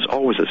 So it's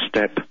always a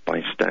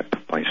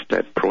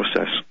step-by-step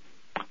process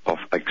of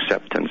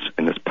acceptance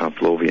in this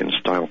Pavlovian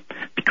style,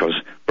 because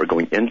we're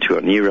going into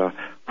an era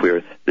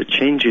where the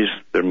changes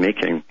they're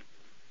making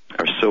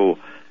are so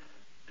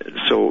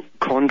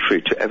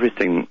contrary to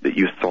everything that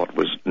you thought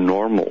was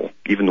normal,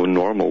 even though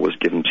normal was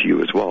given to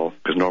you as well,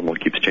 because normal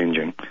keeps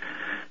changing.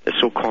 It's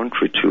so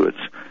contrary to it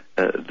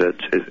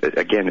that,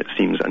 again, it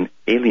seems an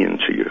alien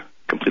to you,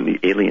 completely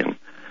alien,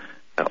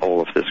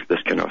 all of this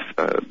kind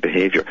of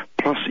behavior,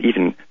 plus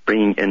even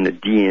bringing in the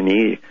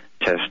DNA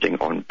testing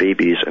on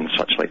babies and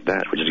such like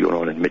that, which is going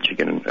on in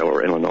Michigan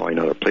or Illinois and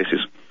other places.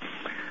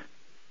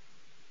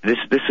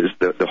 This is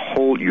the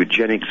whole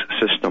eugenics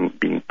system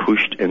being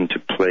pushed into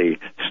play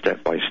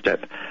step by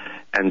step,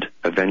 and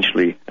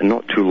eventually, and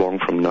not too long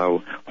from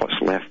now, what's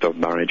left of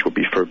marriage will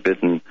be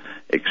forbidden,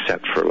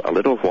 except for a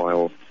little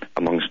while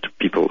amongst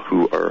people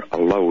who are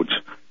allowed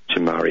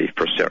to marry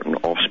for certain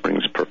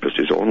offspring's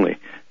purposes only.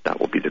 That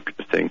will be the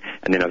thing.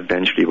 And then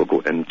eventually we'll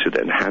go into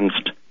the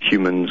enhanced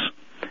humans,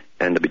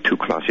 and there'll be two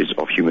classes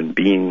of human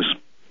beings.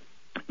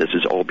 This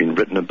has all been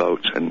written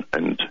about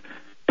and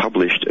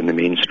published in the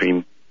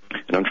mainstream.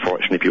 And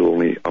unfortunately, people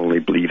only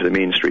believe the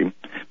mainstream.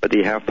 But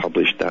they have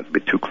published that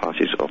with two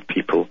classes of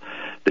people,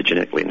 the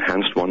genetically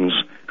enhanced ones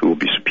who will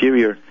be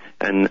superior,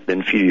 and the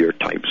inferior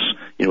types,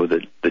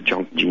 the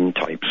junk gene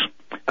types.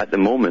 At the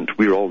moment,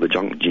 we're all the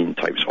junk gene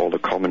types, all the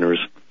commoners.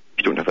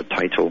 You don't have a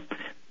title,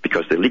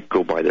 because the elite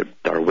go by the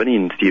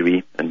Darwinian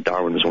theory, and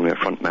Darwin is only a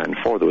front man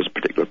for those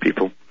particular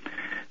people.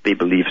 They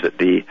believe that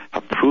they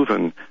have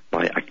proven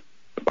by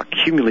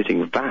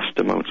accumulating vast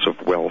amounts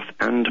of wealth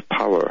and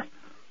power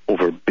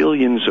over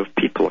billions of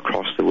people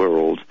across the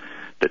world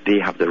that they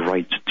have the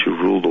right to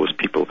rule those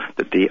people,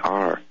 that they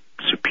are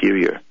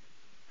superior.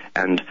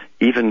 And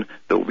even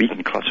though we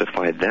can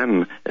classify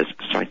them as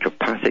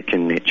psychopathic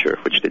in nature,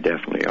 which they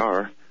definitely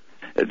are,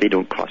 they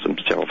don't class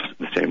themselves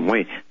the same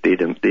way. They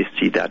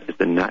see that as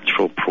the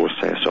natural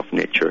process of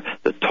nature.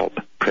 The top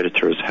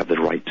predators have the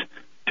right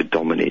to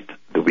dominate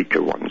the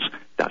weaker ones.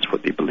 That's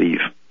what they believe.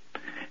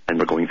 And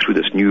we're going through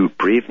this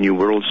brave new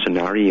world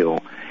scenario,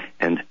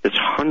 and this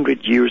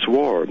 100 Years'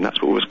 War, and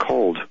that's what it was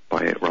called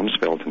by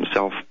Rumsfeld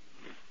himself.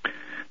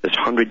 This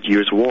 100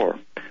 Years' War.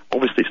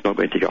 Obviously, it's not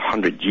going to take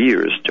 100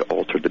 years to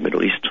alter the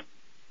Middle East.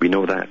 We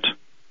know that.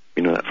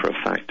 We know that for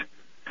a fact.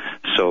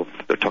 So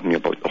they're talking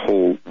about the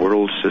whole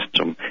world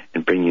system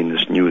and bringing in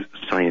this new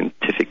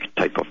scientific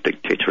type of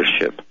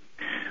dictatorship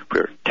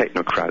where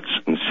technocrats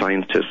and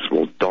scientists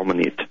will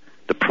dominate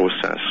the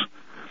process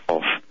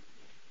of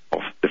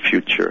the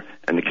future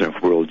and the kind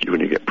of world you're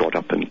going to get brought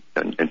up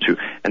into.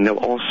 And there'll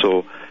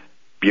also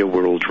be a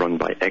world run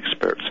by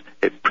experts.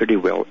 It pretty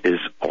well is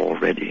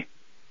already.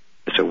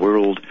 It's a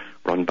world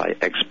run by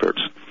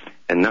experts.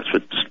 And that's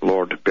what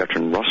Lord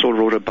Bertrand Russell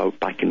wrote about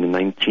back in the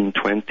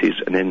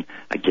 1920s, and then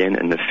again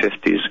in the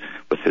 50s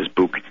with his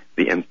book,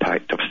 The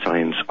Impact of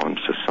Science on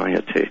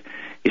Society.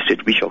 He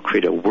said, we shall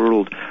create a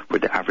world where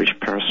the average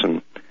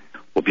person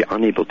will be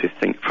unable to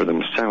think for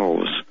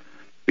themselves.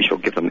 We shall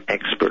give them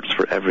experts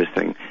for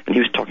everything. And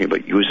he was talking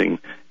about using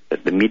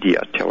the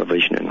media,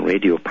 television and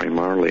radio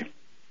primarily.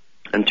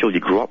 Until you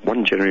grow up,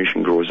 one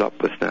generation grows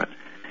up with that.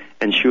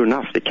 And sure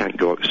enough, they can't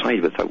go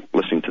outside without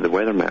listening to the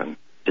weatherman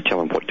to tell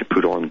them what to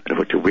put on and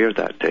what to wear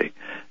that day.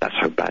 That's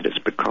how bad it's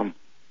become.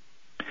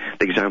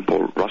 The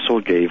example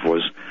Russell gave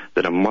was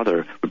that a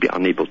mother would be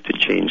unable to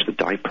change the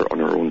diaper on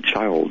her own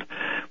child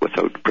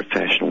without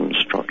professional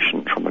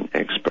instruction from an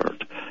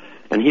expert.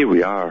 And here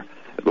we are.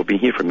 We've been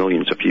here for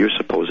millions of years,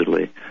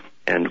 supposedly,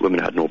 and women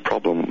had no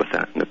problem with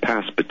that in the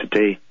past, but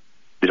today,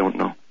 they don't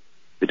know.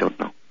 They don't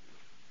know.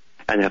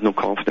 And they have no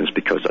confidence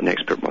because an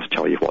expert must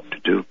tell you what to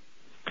do.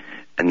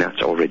 And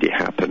that's already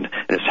happened.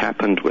 And it's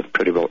happened with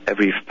pretty well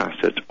every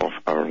facet of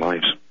our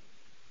lives.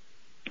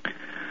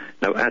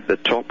 Now, at the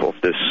top of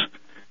this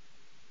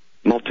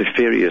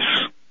multifarious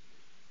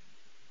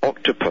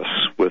octopus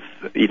with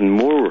even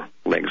more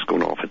legs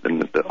going off it than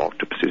the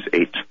octopus's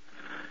 8,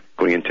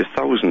 going into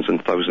thousands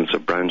and thousands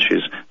of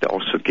branches, they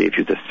also gave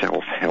you the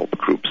self-help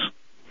groups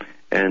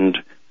and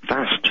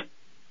vast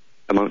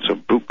amounts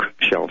of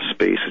bookshelf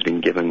space has been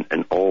given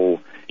in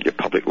all your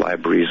public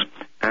libraries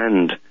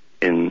and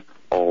in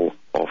all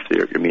of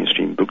your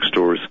mainstream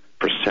bookstores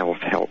for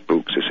self-help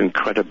books. It's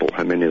incredible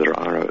how many there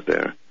are out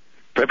there.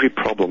 For every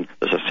problem,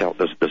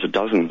 there's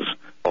dozens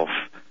of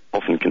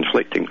often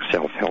conflicting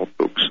self-help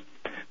books,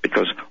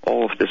 because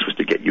all of this was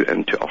to get you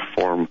into a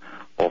form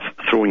of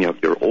throwing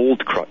out your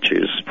old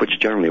crutches, which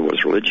generally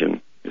was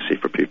religion, you see,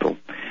 for people,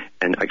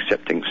 and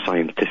accepting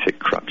scientific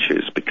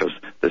crutches, because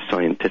the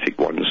scientific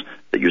ones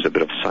that use a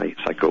bit of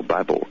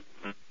psychobabble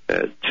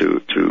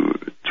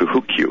to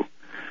hook you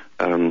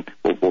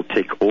will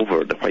take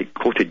over. The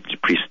white-coated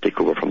priests take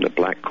over from the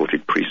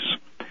black-coated priests,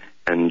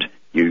 and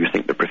you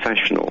think they're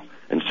professional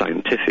and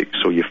scientific,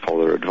 so you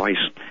follow their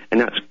advice. And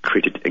that's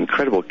created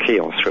incredible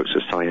chaos throughout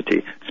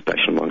society,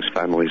 especially amongst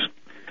families.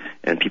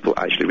 And people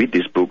actually read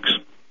these books,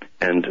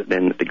 and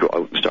then they go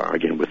out and start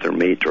arguing with their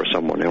mate or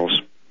someone else,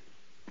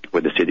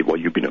 where they say, well,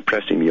 you've been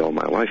oppressing me all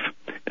my life.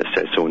 It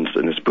says so in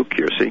this book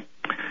here, see?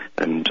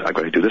 And I've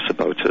got to do this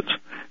about it.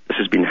 This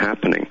has been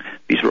happening.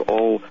 These were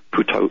all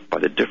put out by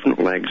the different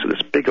legs of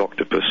this big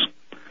octopus,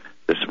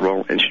 this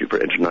Royal Institute for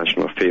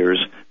International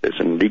Affairs, that's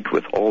in league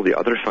with all the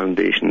other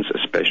foundations,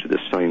 especially the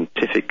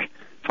scientific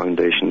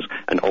foundations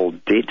and all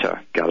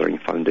data-gathering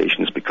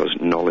foundations, because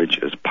knowledge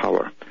is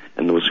power,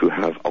 and those who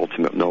have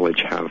ultimate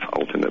knowledge have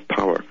ultimate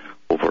power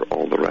over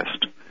all the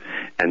rest.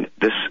 And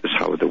this is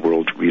how the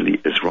world really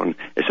is run.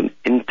 It's an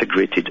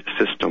integrated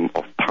system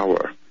of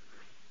power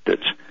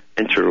that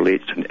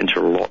interrelates and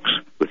interlocks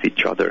with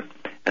each other,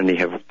 and they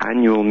have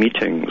annual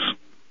meetings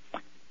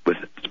with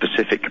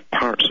specific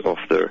parts of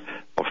their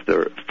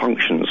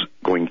functions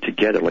going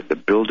together, like the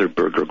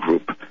Bilderberger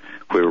Group,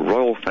 where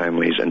royal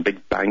families and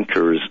big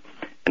bankers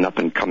and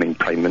up-and-coming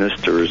prime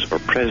ministers or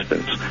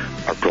presidents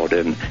are brought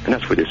in, and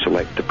that's where they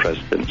select the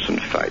presidents, in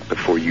fact,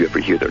 before you ever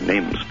hear their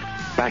names.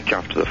 Back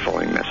after the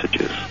following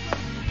messages.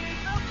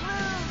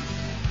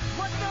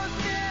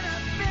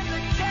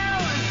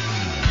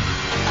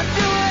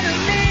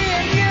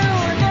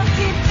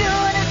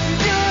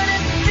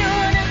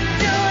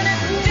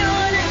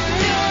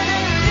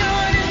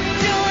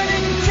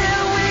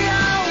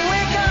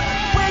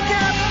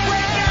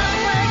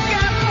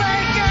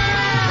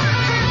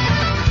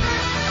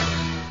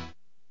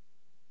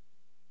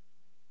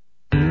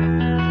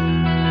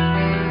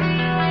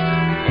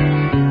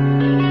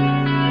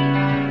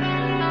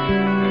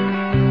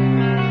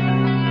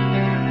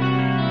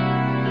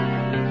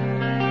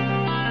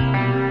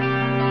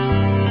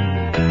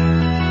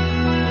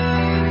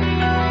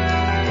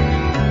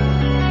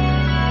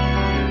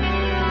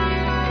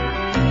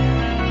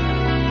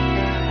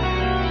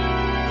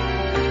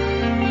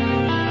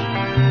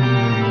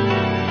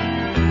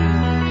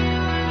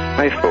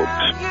 Hi folks,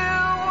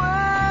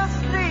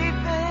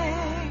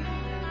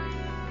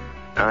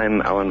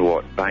 I'm Alan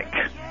Watt, back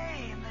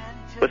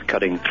with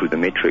Cutting Through the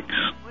Matrix,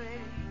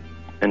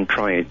 and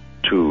trying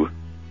to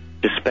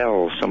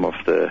dispel some of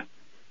the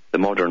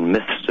modern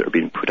myths that are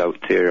being put out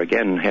there,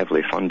 again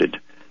heavily funded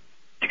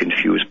to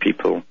confuse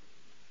people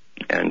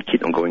and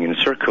keep them going in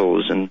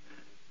circles. And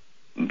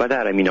by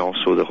that I mean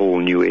also the whole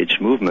New Age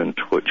movement,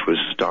 which was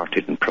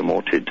started and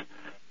promoted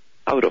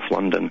out of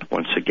London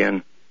once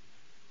again.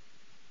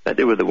 That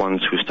they were the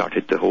ones who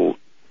started the whole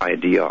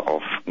idea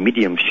of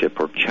mediumship,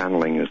 or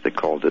channeling as they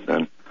called it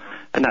then.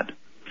 And that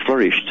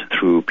flourished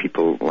through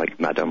people like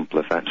Madame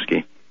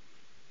Blavatsky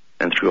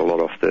and through a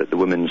lot of the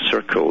women's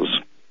circles,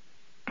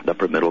 the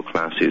upper middle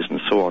classes and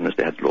so on, as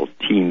they had little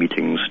tea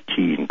meetings,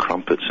 tea and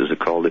crumpets as they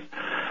called it.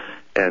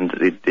 And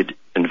they'd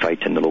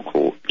invite in the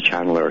local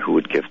channeler who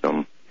would give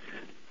them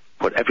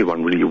what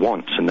everyone really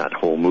wants in that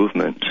whole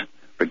movement,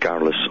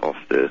 regardless of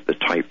the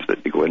type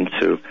that they go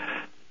into.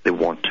 They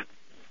want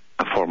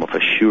a form of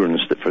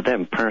assurance that for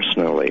them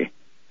personally,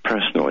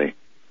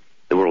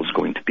 the world's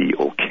going to be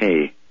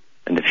okay,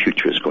 and the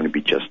future is going to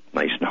be just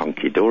nice and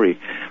hunky-dory,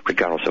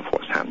 regardless of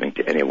what's happening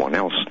to anyone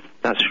else.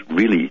 That's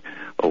really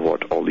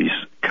what all these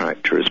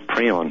characters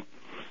prey on.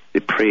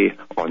 They prey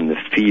on the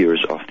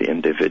fears of the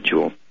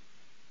individual.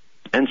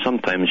 And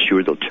sometimes,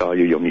 sure, they'll tell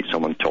you you'll meet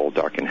someone tall,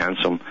 dark, and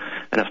handsome,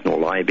 and that's no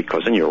lie,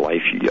 because in your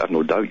life, you have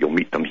no doubt you'll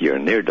meet them here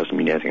and there. It doesn't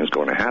mean anything is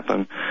going to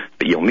happen,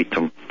 but you'll meet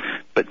them.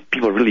 But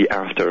people are really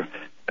after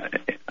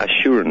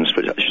assurance,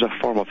 which is a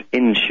form of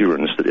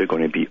insurance that they're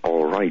going to be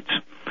all right.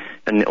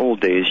 In the old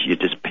days, you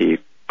just pay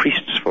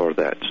priests for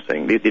that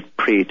thing. They'd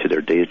pray to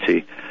their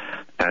deity,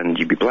 and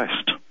you'd be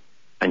blessed,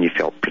 and you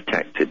felt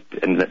protected.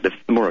 And the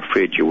more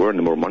afraid you were, and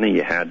the more money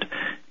you had,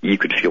 you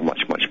could feel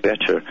much, much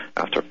better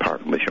after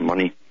parting with your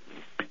money.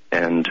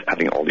 And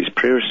having all these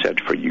prayers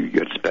said for you, you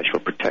had special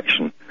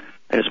protection.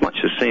 And it's much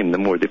the same. The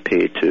more they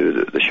pay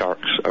to the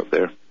sharks out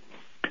there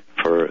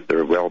for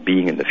their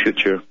well-being in the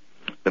future,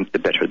 the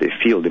better they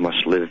feel. They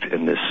must live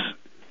in this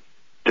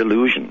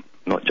delusion,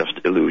 not just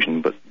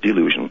illusion, but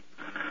delusion,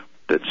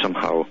 that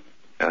somehow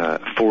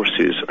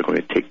forces are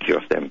going to take care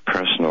of them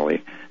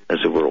personally as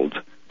the world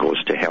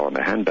goes to hell in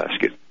a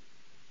handbasket.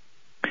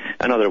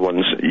 And other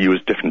ones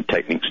use different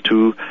techniques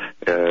too,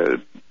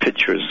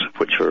 pictures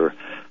which are,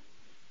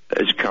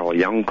 as Carl Paul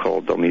Young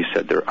called them. He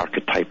said they're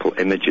archetypal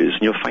images,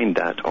 and you'll find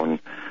that on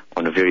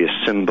various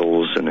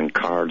symbols and in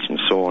cards and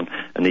so on.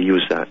 And they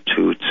use that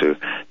too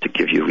to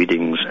give you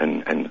readings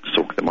and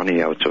soak the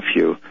money out of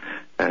you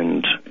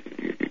and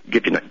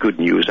give you that good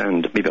news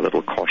and maybe a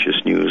little cautious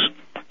news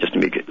just to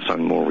make it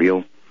sound more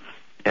real.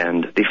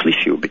 And they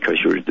fleece you because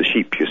you're the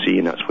sheep, you see,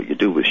 and that's what you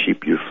do with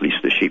sheep. You fleece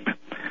the sheep.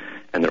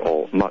 And they're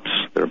all mutts.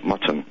 They're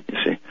mutton, you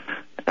see.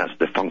 That's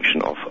the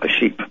function of a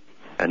sheep.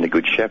 And the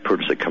good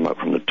shepherds that come out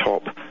from the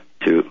top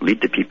to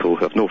lead the people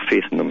who have no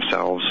faith in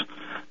themselves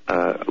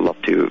love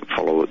to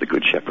follow the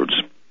good shepherds.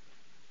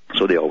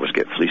 So they always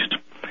get fleeced.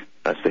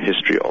 That's the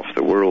history of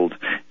the world,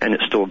 and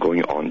it's still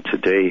going on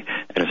today.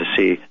 And as I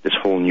say, this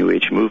whole New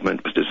Age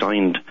movement was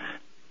designed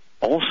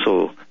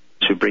also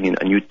to bring in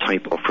a new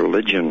type of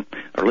religion,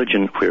 a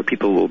religion where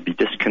people will be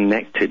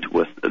disconnected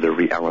with the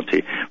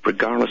reality,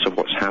 regardless of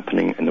what's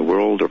happening in the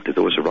world or to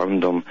those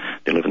around them.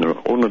 They live in their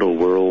own little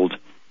world,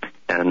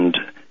 and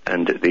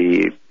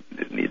they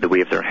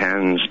wave their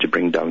hands to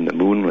bring down the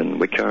moon and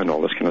Wicca and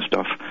all this kind of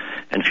stuff,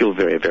 and feel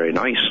very, very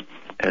nice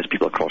as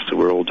people across the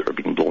world are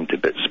being blown to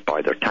bits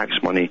by their tax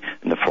money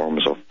in the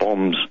forms of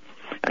bombs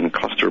and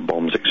cluster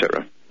bombs,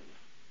 etc.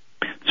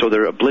 So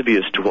they're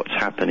oblivious to what's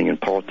happening in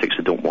politics.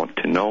 They don't want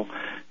to know,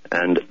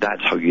 and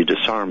that's how you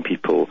disarm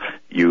people.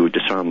 You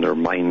disarm their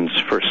minds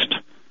first,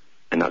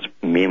 and that's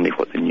mainly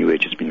what the New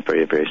Age has been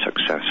very, very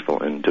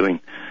successful in doing.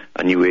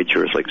 A New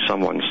Ager is like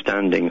someone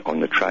standing on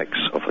the tracks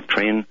of a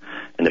train,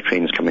 and the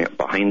train's coming up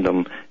behind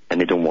them,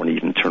 and they don't want to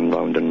even turn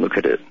around and look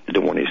at it. They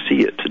don't want to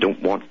see it. They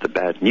don't want the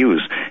bad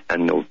news,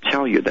 and they'll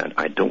tell you that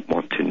I don't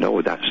want to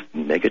know. That's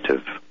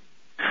negative.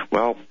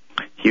 Well,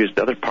 here's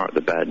the other part of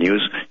the bad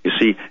news. You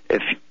see,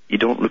 if you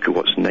don't look at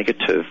what's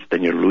negative,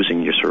 then you're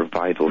losing your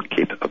survival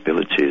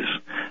capabilities.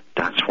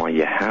 That's why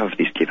you have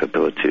these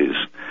capabilities.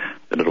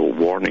 The little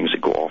warnings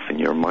that go off in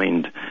your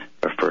mind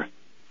are for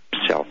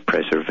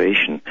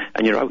self-preservation,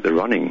 and you're out there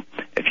running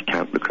if you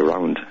can't look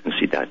around and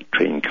see that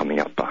train coming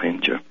up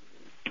behind you.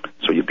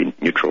 So you've been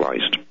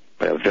neutralized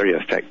by a very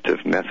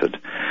effective method.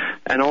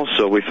 And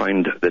also we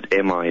find that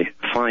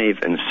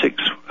MI5 and 6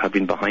 have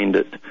been behind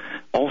it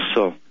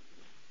also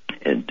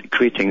in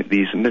creating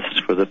these myths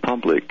for the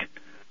public.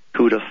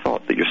 Who would have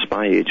thought that your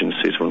spy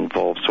agencies were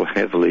involved so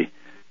heavily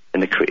in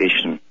the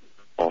creation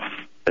of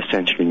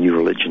essentially new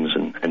religions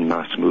and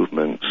mass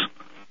movements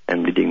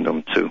and leading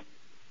them to?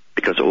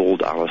 Because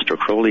old Aleister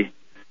Crowley,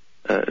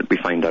 we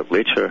find out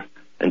later,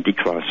 in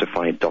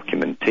declassified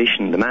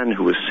documentation, the man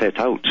who was set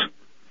out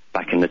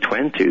back in the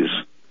 20s,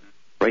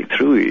 right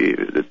through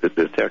the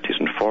 30s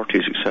and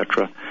 40s,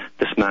 etc.,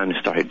 this man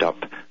started up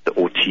the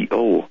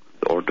OTO,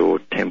 the Ordo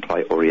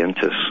Templi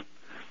Orientis,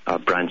 a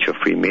branch of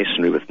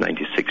Freemasonry with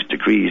 96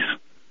 degrees,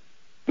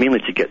 mainly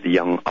to get the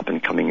young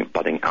up-and-coming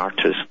budding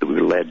artists that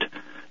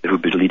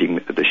would be leading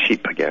the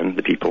sheep again,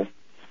 the people,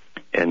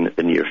 in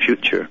the near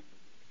future.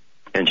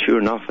 And sure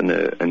enough, in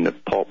the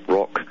pop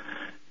rock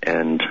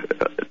and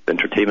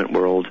entertainment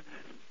world,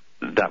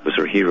 that was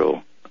their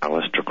hero,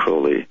 Aleister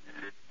Crowley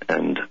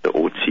and the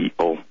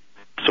OTO.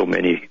 So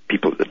many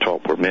people at the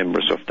top were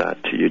members of that.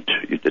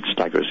 It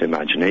staggers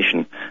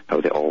imagination how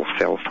they all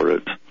fell for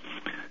it.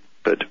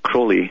 But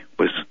Crowley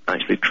was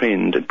actually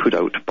trained and put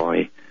out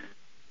by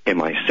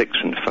MI6,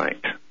 in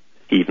fact.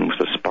 He even was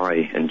a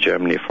spy in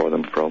Germany for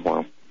them for a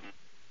while.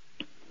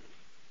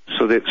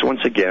 So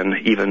once again,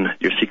 even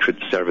your secret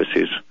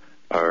services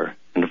are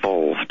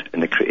involved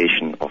in the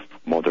creation of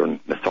modern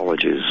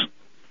mythologies.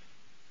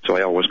 So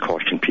I always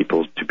caution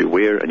people to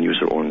beware and use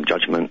their own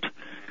judgment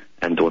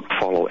and don't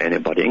follow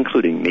anybody,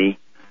 including me.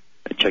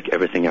 Check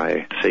everything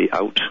I say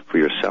out for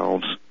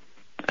yourselves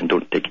and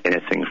don't take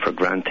anything for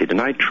granted.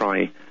 And I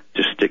try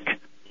to stick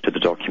to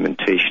the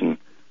documentation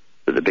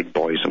that the big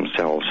boys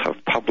themselves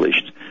have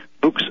published.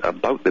 Books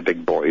about the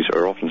big boys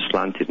are often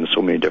slanted in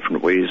so many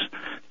different ways,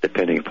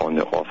 depending upon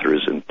the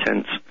author's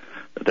intent,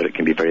 that it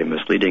can be very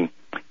misleading.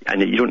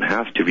 And you don't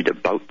have to read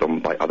about them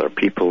by other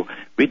people.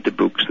 Read the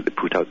books that they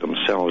put out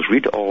themselves.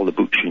 Read all the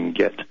books you can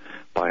get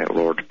by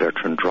Lord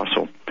Bertrand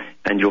Russell.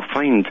 And you'll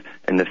find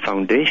in the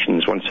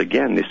foundations, once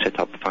again, they set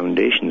up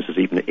foundations. There's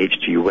even the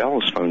H.G.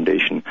 Wells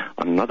Foundation,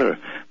 another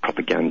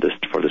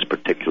propagandist for this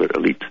particular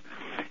elite.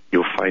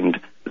 You'll find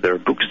there are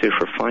books there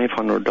for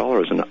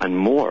 $500 and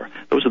more.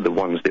 Those are the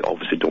ones they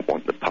obviously don't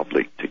want the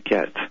public to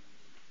get.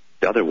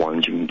 The other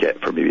ones you can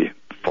get for maybe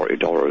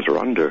 $40 or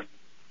under.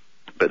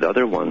 But the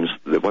other ones,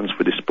 the ones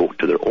where they spoke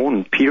to their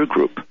own peer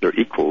group, their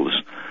equals,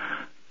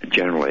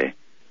 generally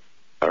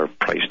are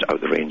priced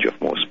out the range of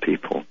most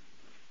people.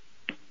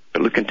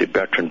 But look into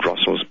Bertrand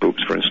Russell's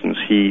books, for instance.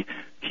 He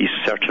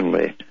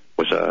certainly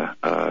was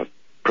a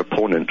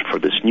proponent for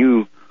this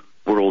new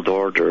world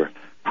order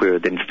where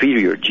the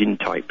inferior gene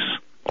types,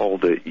 all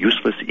the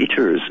useless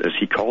eaters, as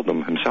he called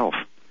them himself,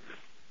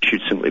 should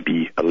simply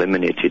be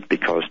eliminated,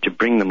 because to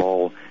bring them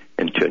all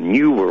into a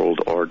new world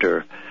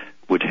order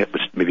would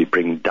maybe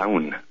bring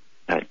down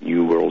that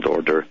new world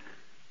order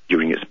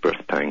during its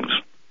birth pangs.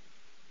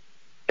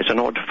 It's an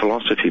odd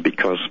philosophy,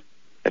 because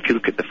if you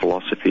look at the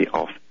philosophy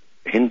of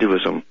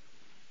Hinduism,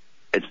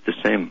 it's the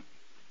same.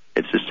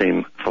 it's the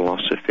same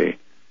philosophy.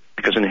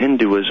 Because in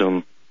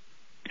Hinduism,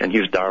 and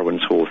here's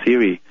Darwin's whole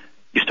theory,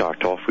 you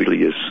start off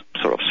really as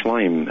sort of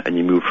slime, and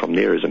you move from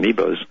there as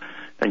amoebas,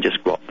 and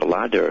just go up the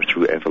ladder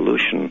through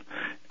evolution.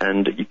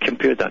 And you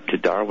compare that to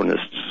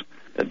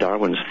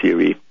Darwin's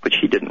theory, which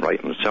he didn't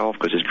write himself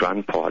because his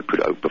grandpa had put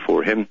it out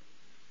before him,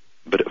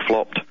 but it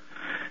flopped,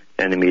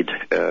 and it made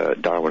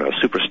Darwin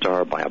a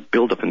superstar by a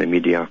build-up in the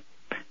media,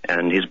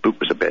 and his book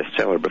was a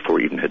bestseller before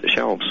it even hit the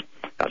shelves.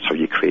 That's how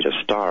you create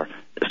a star.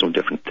 It's no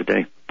different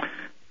today.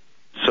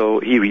 So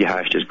he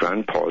rehashed his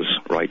grandpa's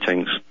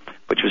writings,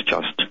 which was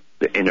just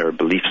the inner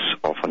beliefs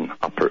of an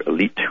upper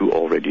elite who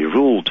already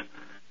ruled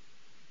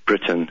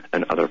Britain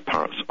and other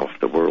parts of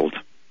the world.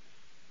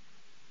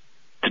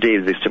 Today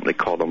they simply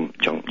call them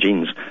junk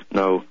genes.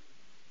 Now,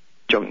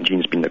 junk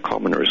genes being the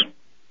commoners.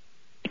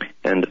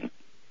 And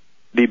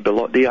they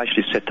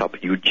actually set up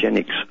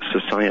eugenics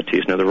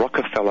societies. Now, the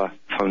Rockefeller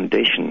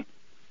Foundation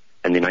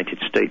in the United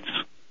States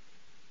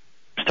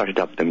started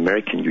up the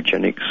American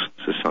Eugenics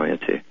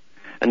Society,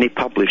 and they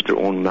published their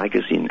own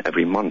magazine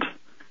every month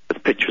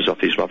with pictures of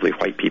these lovely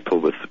white people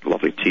with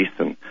lovely teeth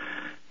and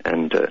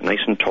nice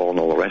and tall and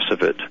all the rest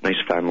of it,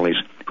 nice families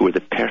who were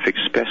the perfect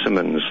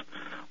specimens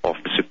of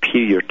the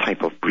superior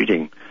type of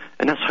breeding.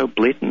 And that's how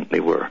blatant they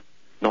were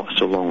not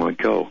so long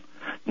ago.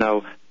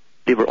 Now,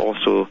 they were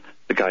also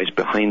the guys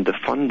behind the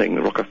funding,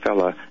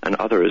 Rockefeller and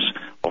others,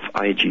 of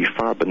I.G.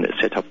 Farben that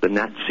set up the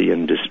Nazi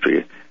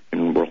industry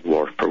in World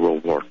War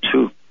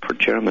II for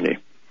Germany.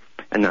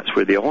 And that's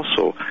where they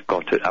also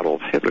got it.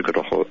 Adolf Hitler got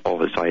all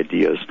his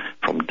ideas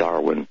from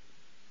Darwin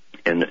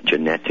in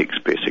genetics,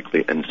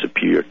 basically, in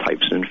superior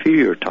types and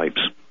inferior types.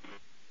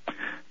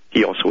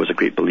 He also was a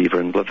great believer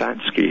in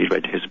Blavatsky. He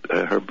read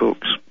her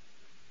books.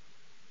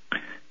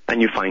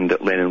 And you find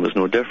that Lenin was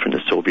no different.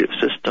 The Soviet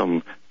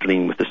system,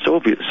 dealing with the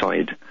Soviet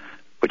side,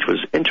 which was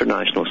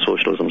international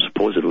socialism,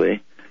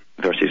 supposedly,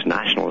 versus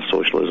national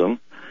socialism,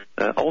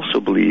 also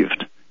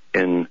believed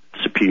in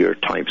superior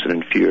types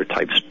and inferior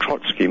types.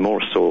 Trotsky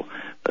more so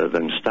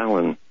than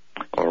Stalin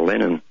or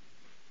Lenin.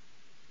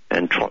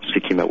 And Trotsky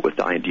came out with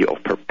the idea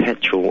of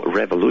perpetual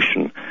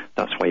revolution.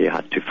 That's why he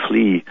had to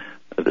flee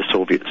the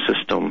Soviet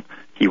system.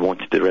 He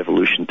wanted the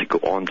revolution to go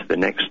on to the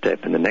next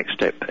step and the next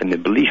step, in the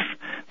belief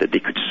that they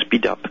could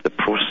speed up the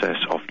process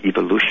of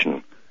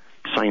evolution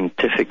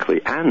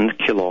scientifically and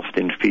kill off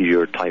the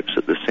inferior types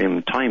at the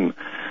same time,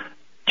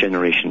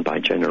 generation by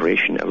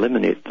generation,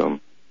 eliminate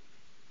them.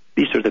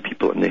 These are the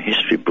people in the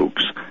history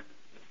books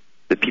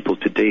that people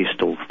today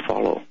still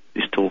follow.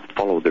 They still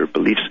follow their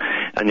beliefs.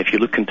 And if you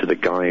look into the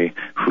guy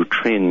who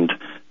trained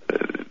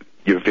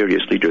your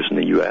various leaders in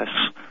the U.S.,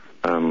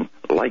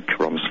 like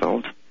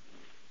Rumsfeld,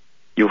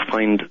 you'll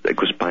find it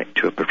goes back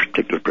to a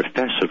particular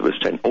professor that was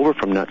sent over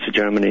from Nazi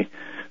Germany,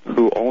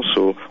 who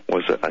also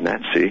was a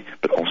Nazi,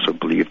 but also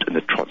believed in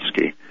the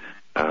Trotsky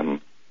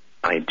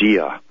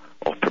idea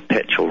of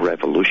perpetual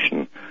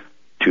revolution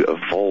to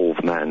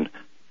evolve man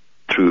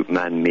through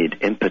man-made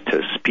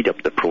impetus, speed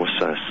up the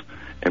process,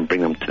 and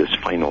bring them to this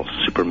final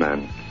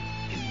Superman.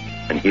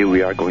 And here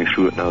we are going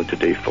through it now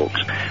today,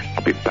 folks.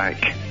 I'll be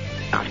back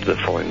after the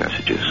following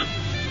messages.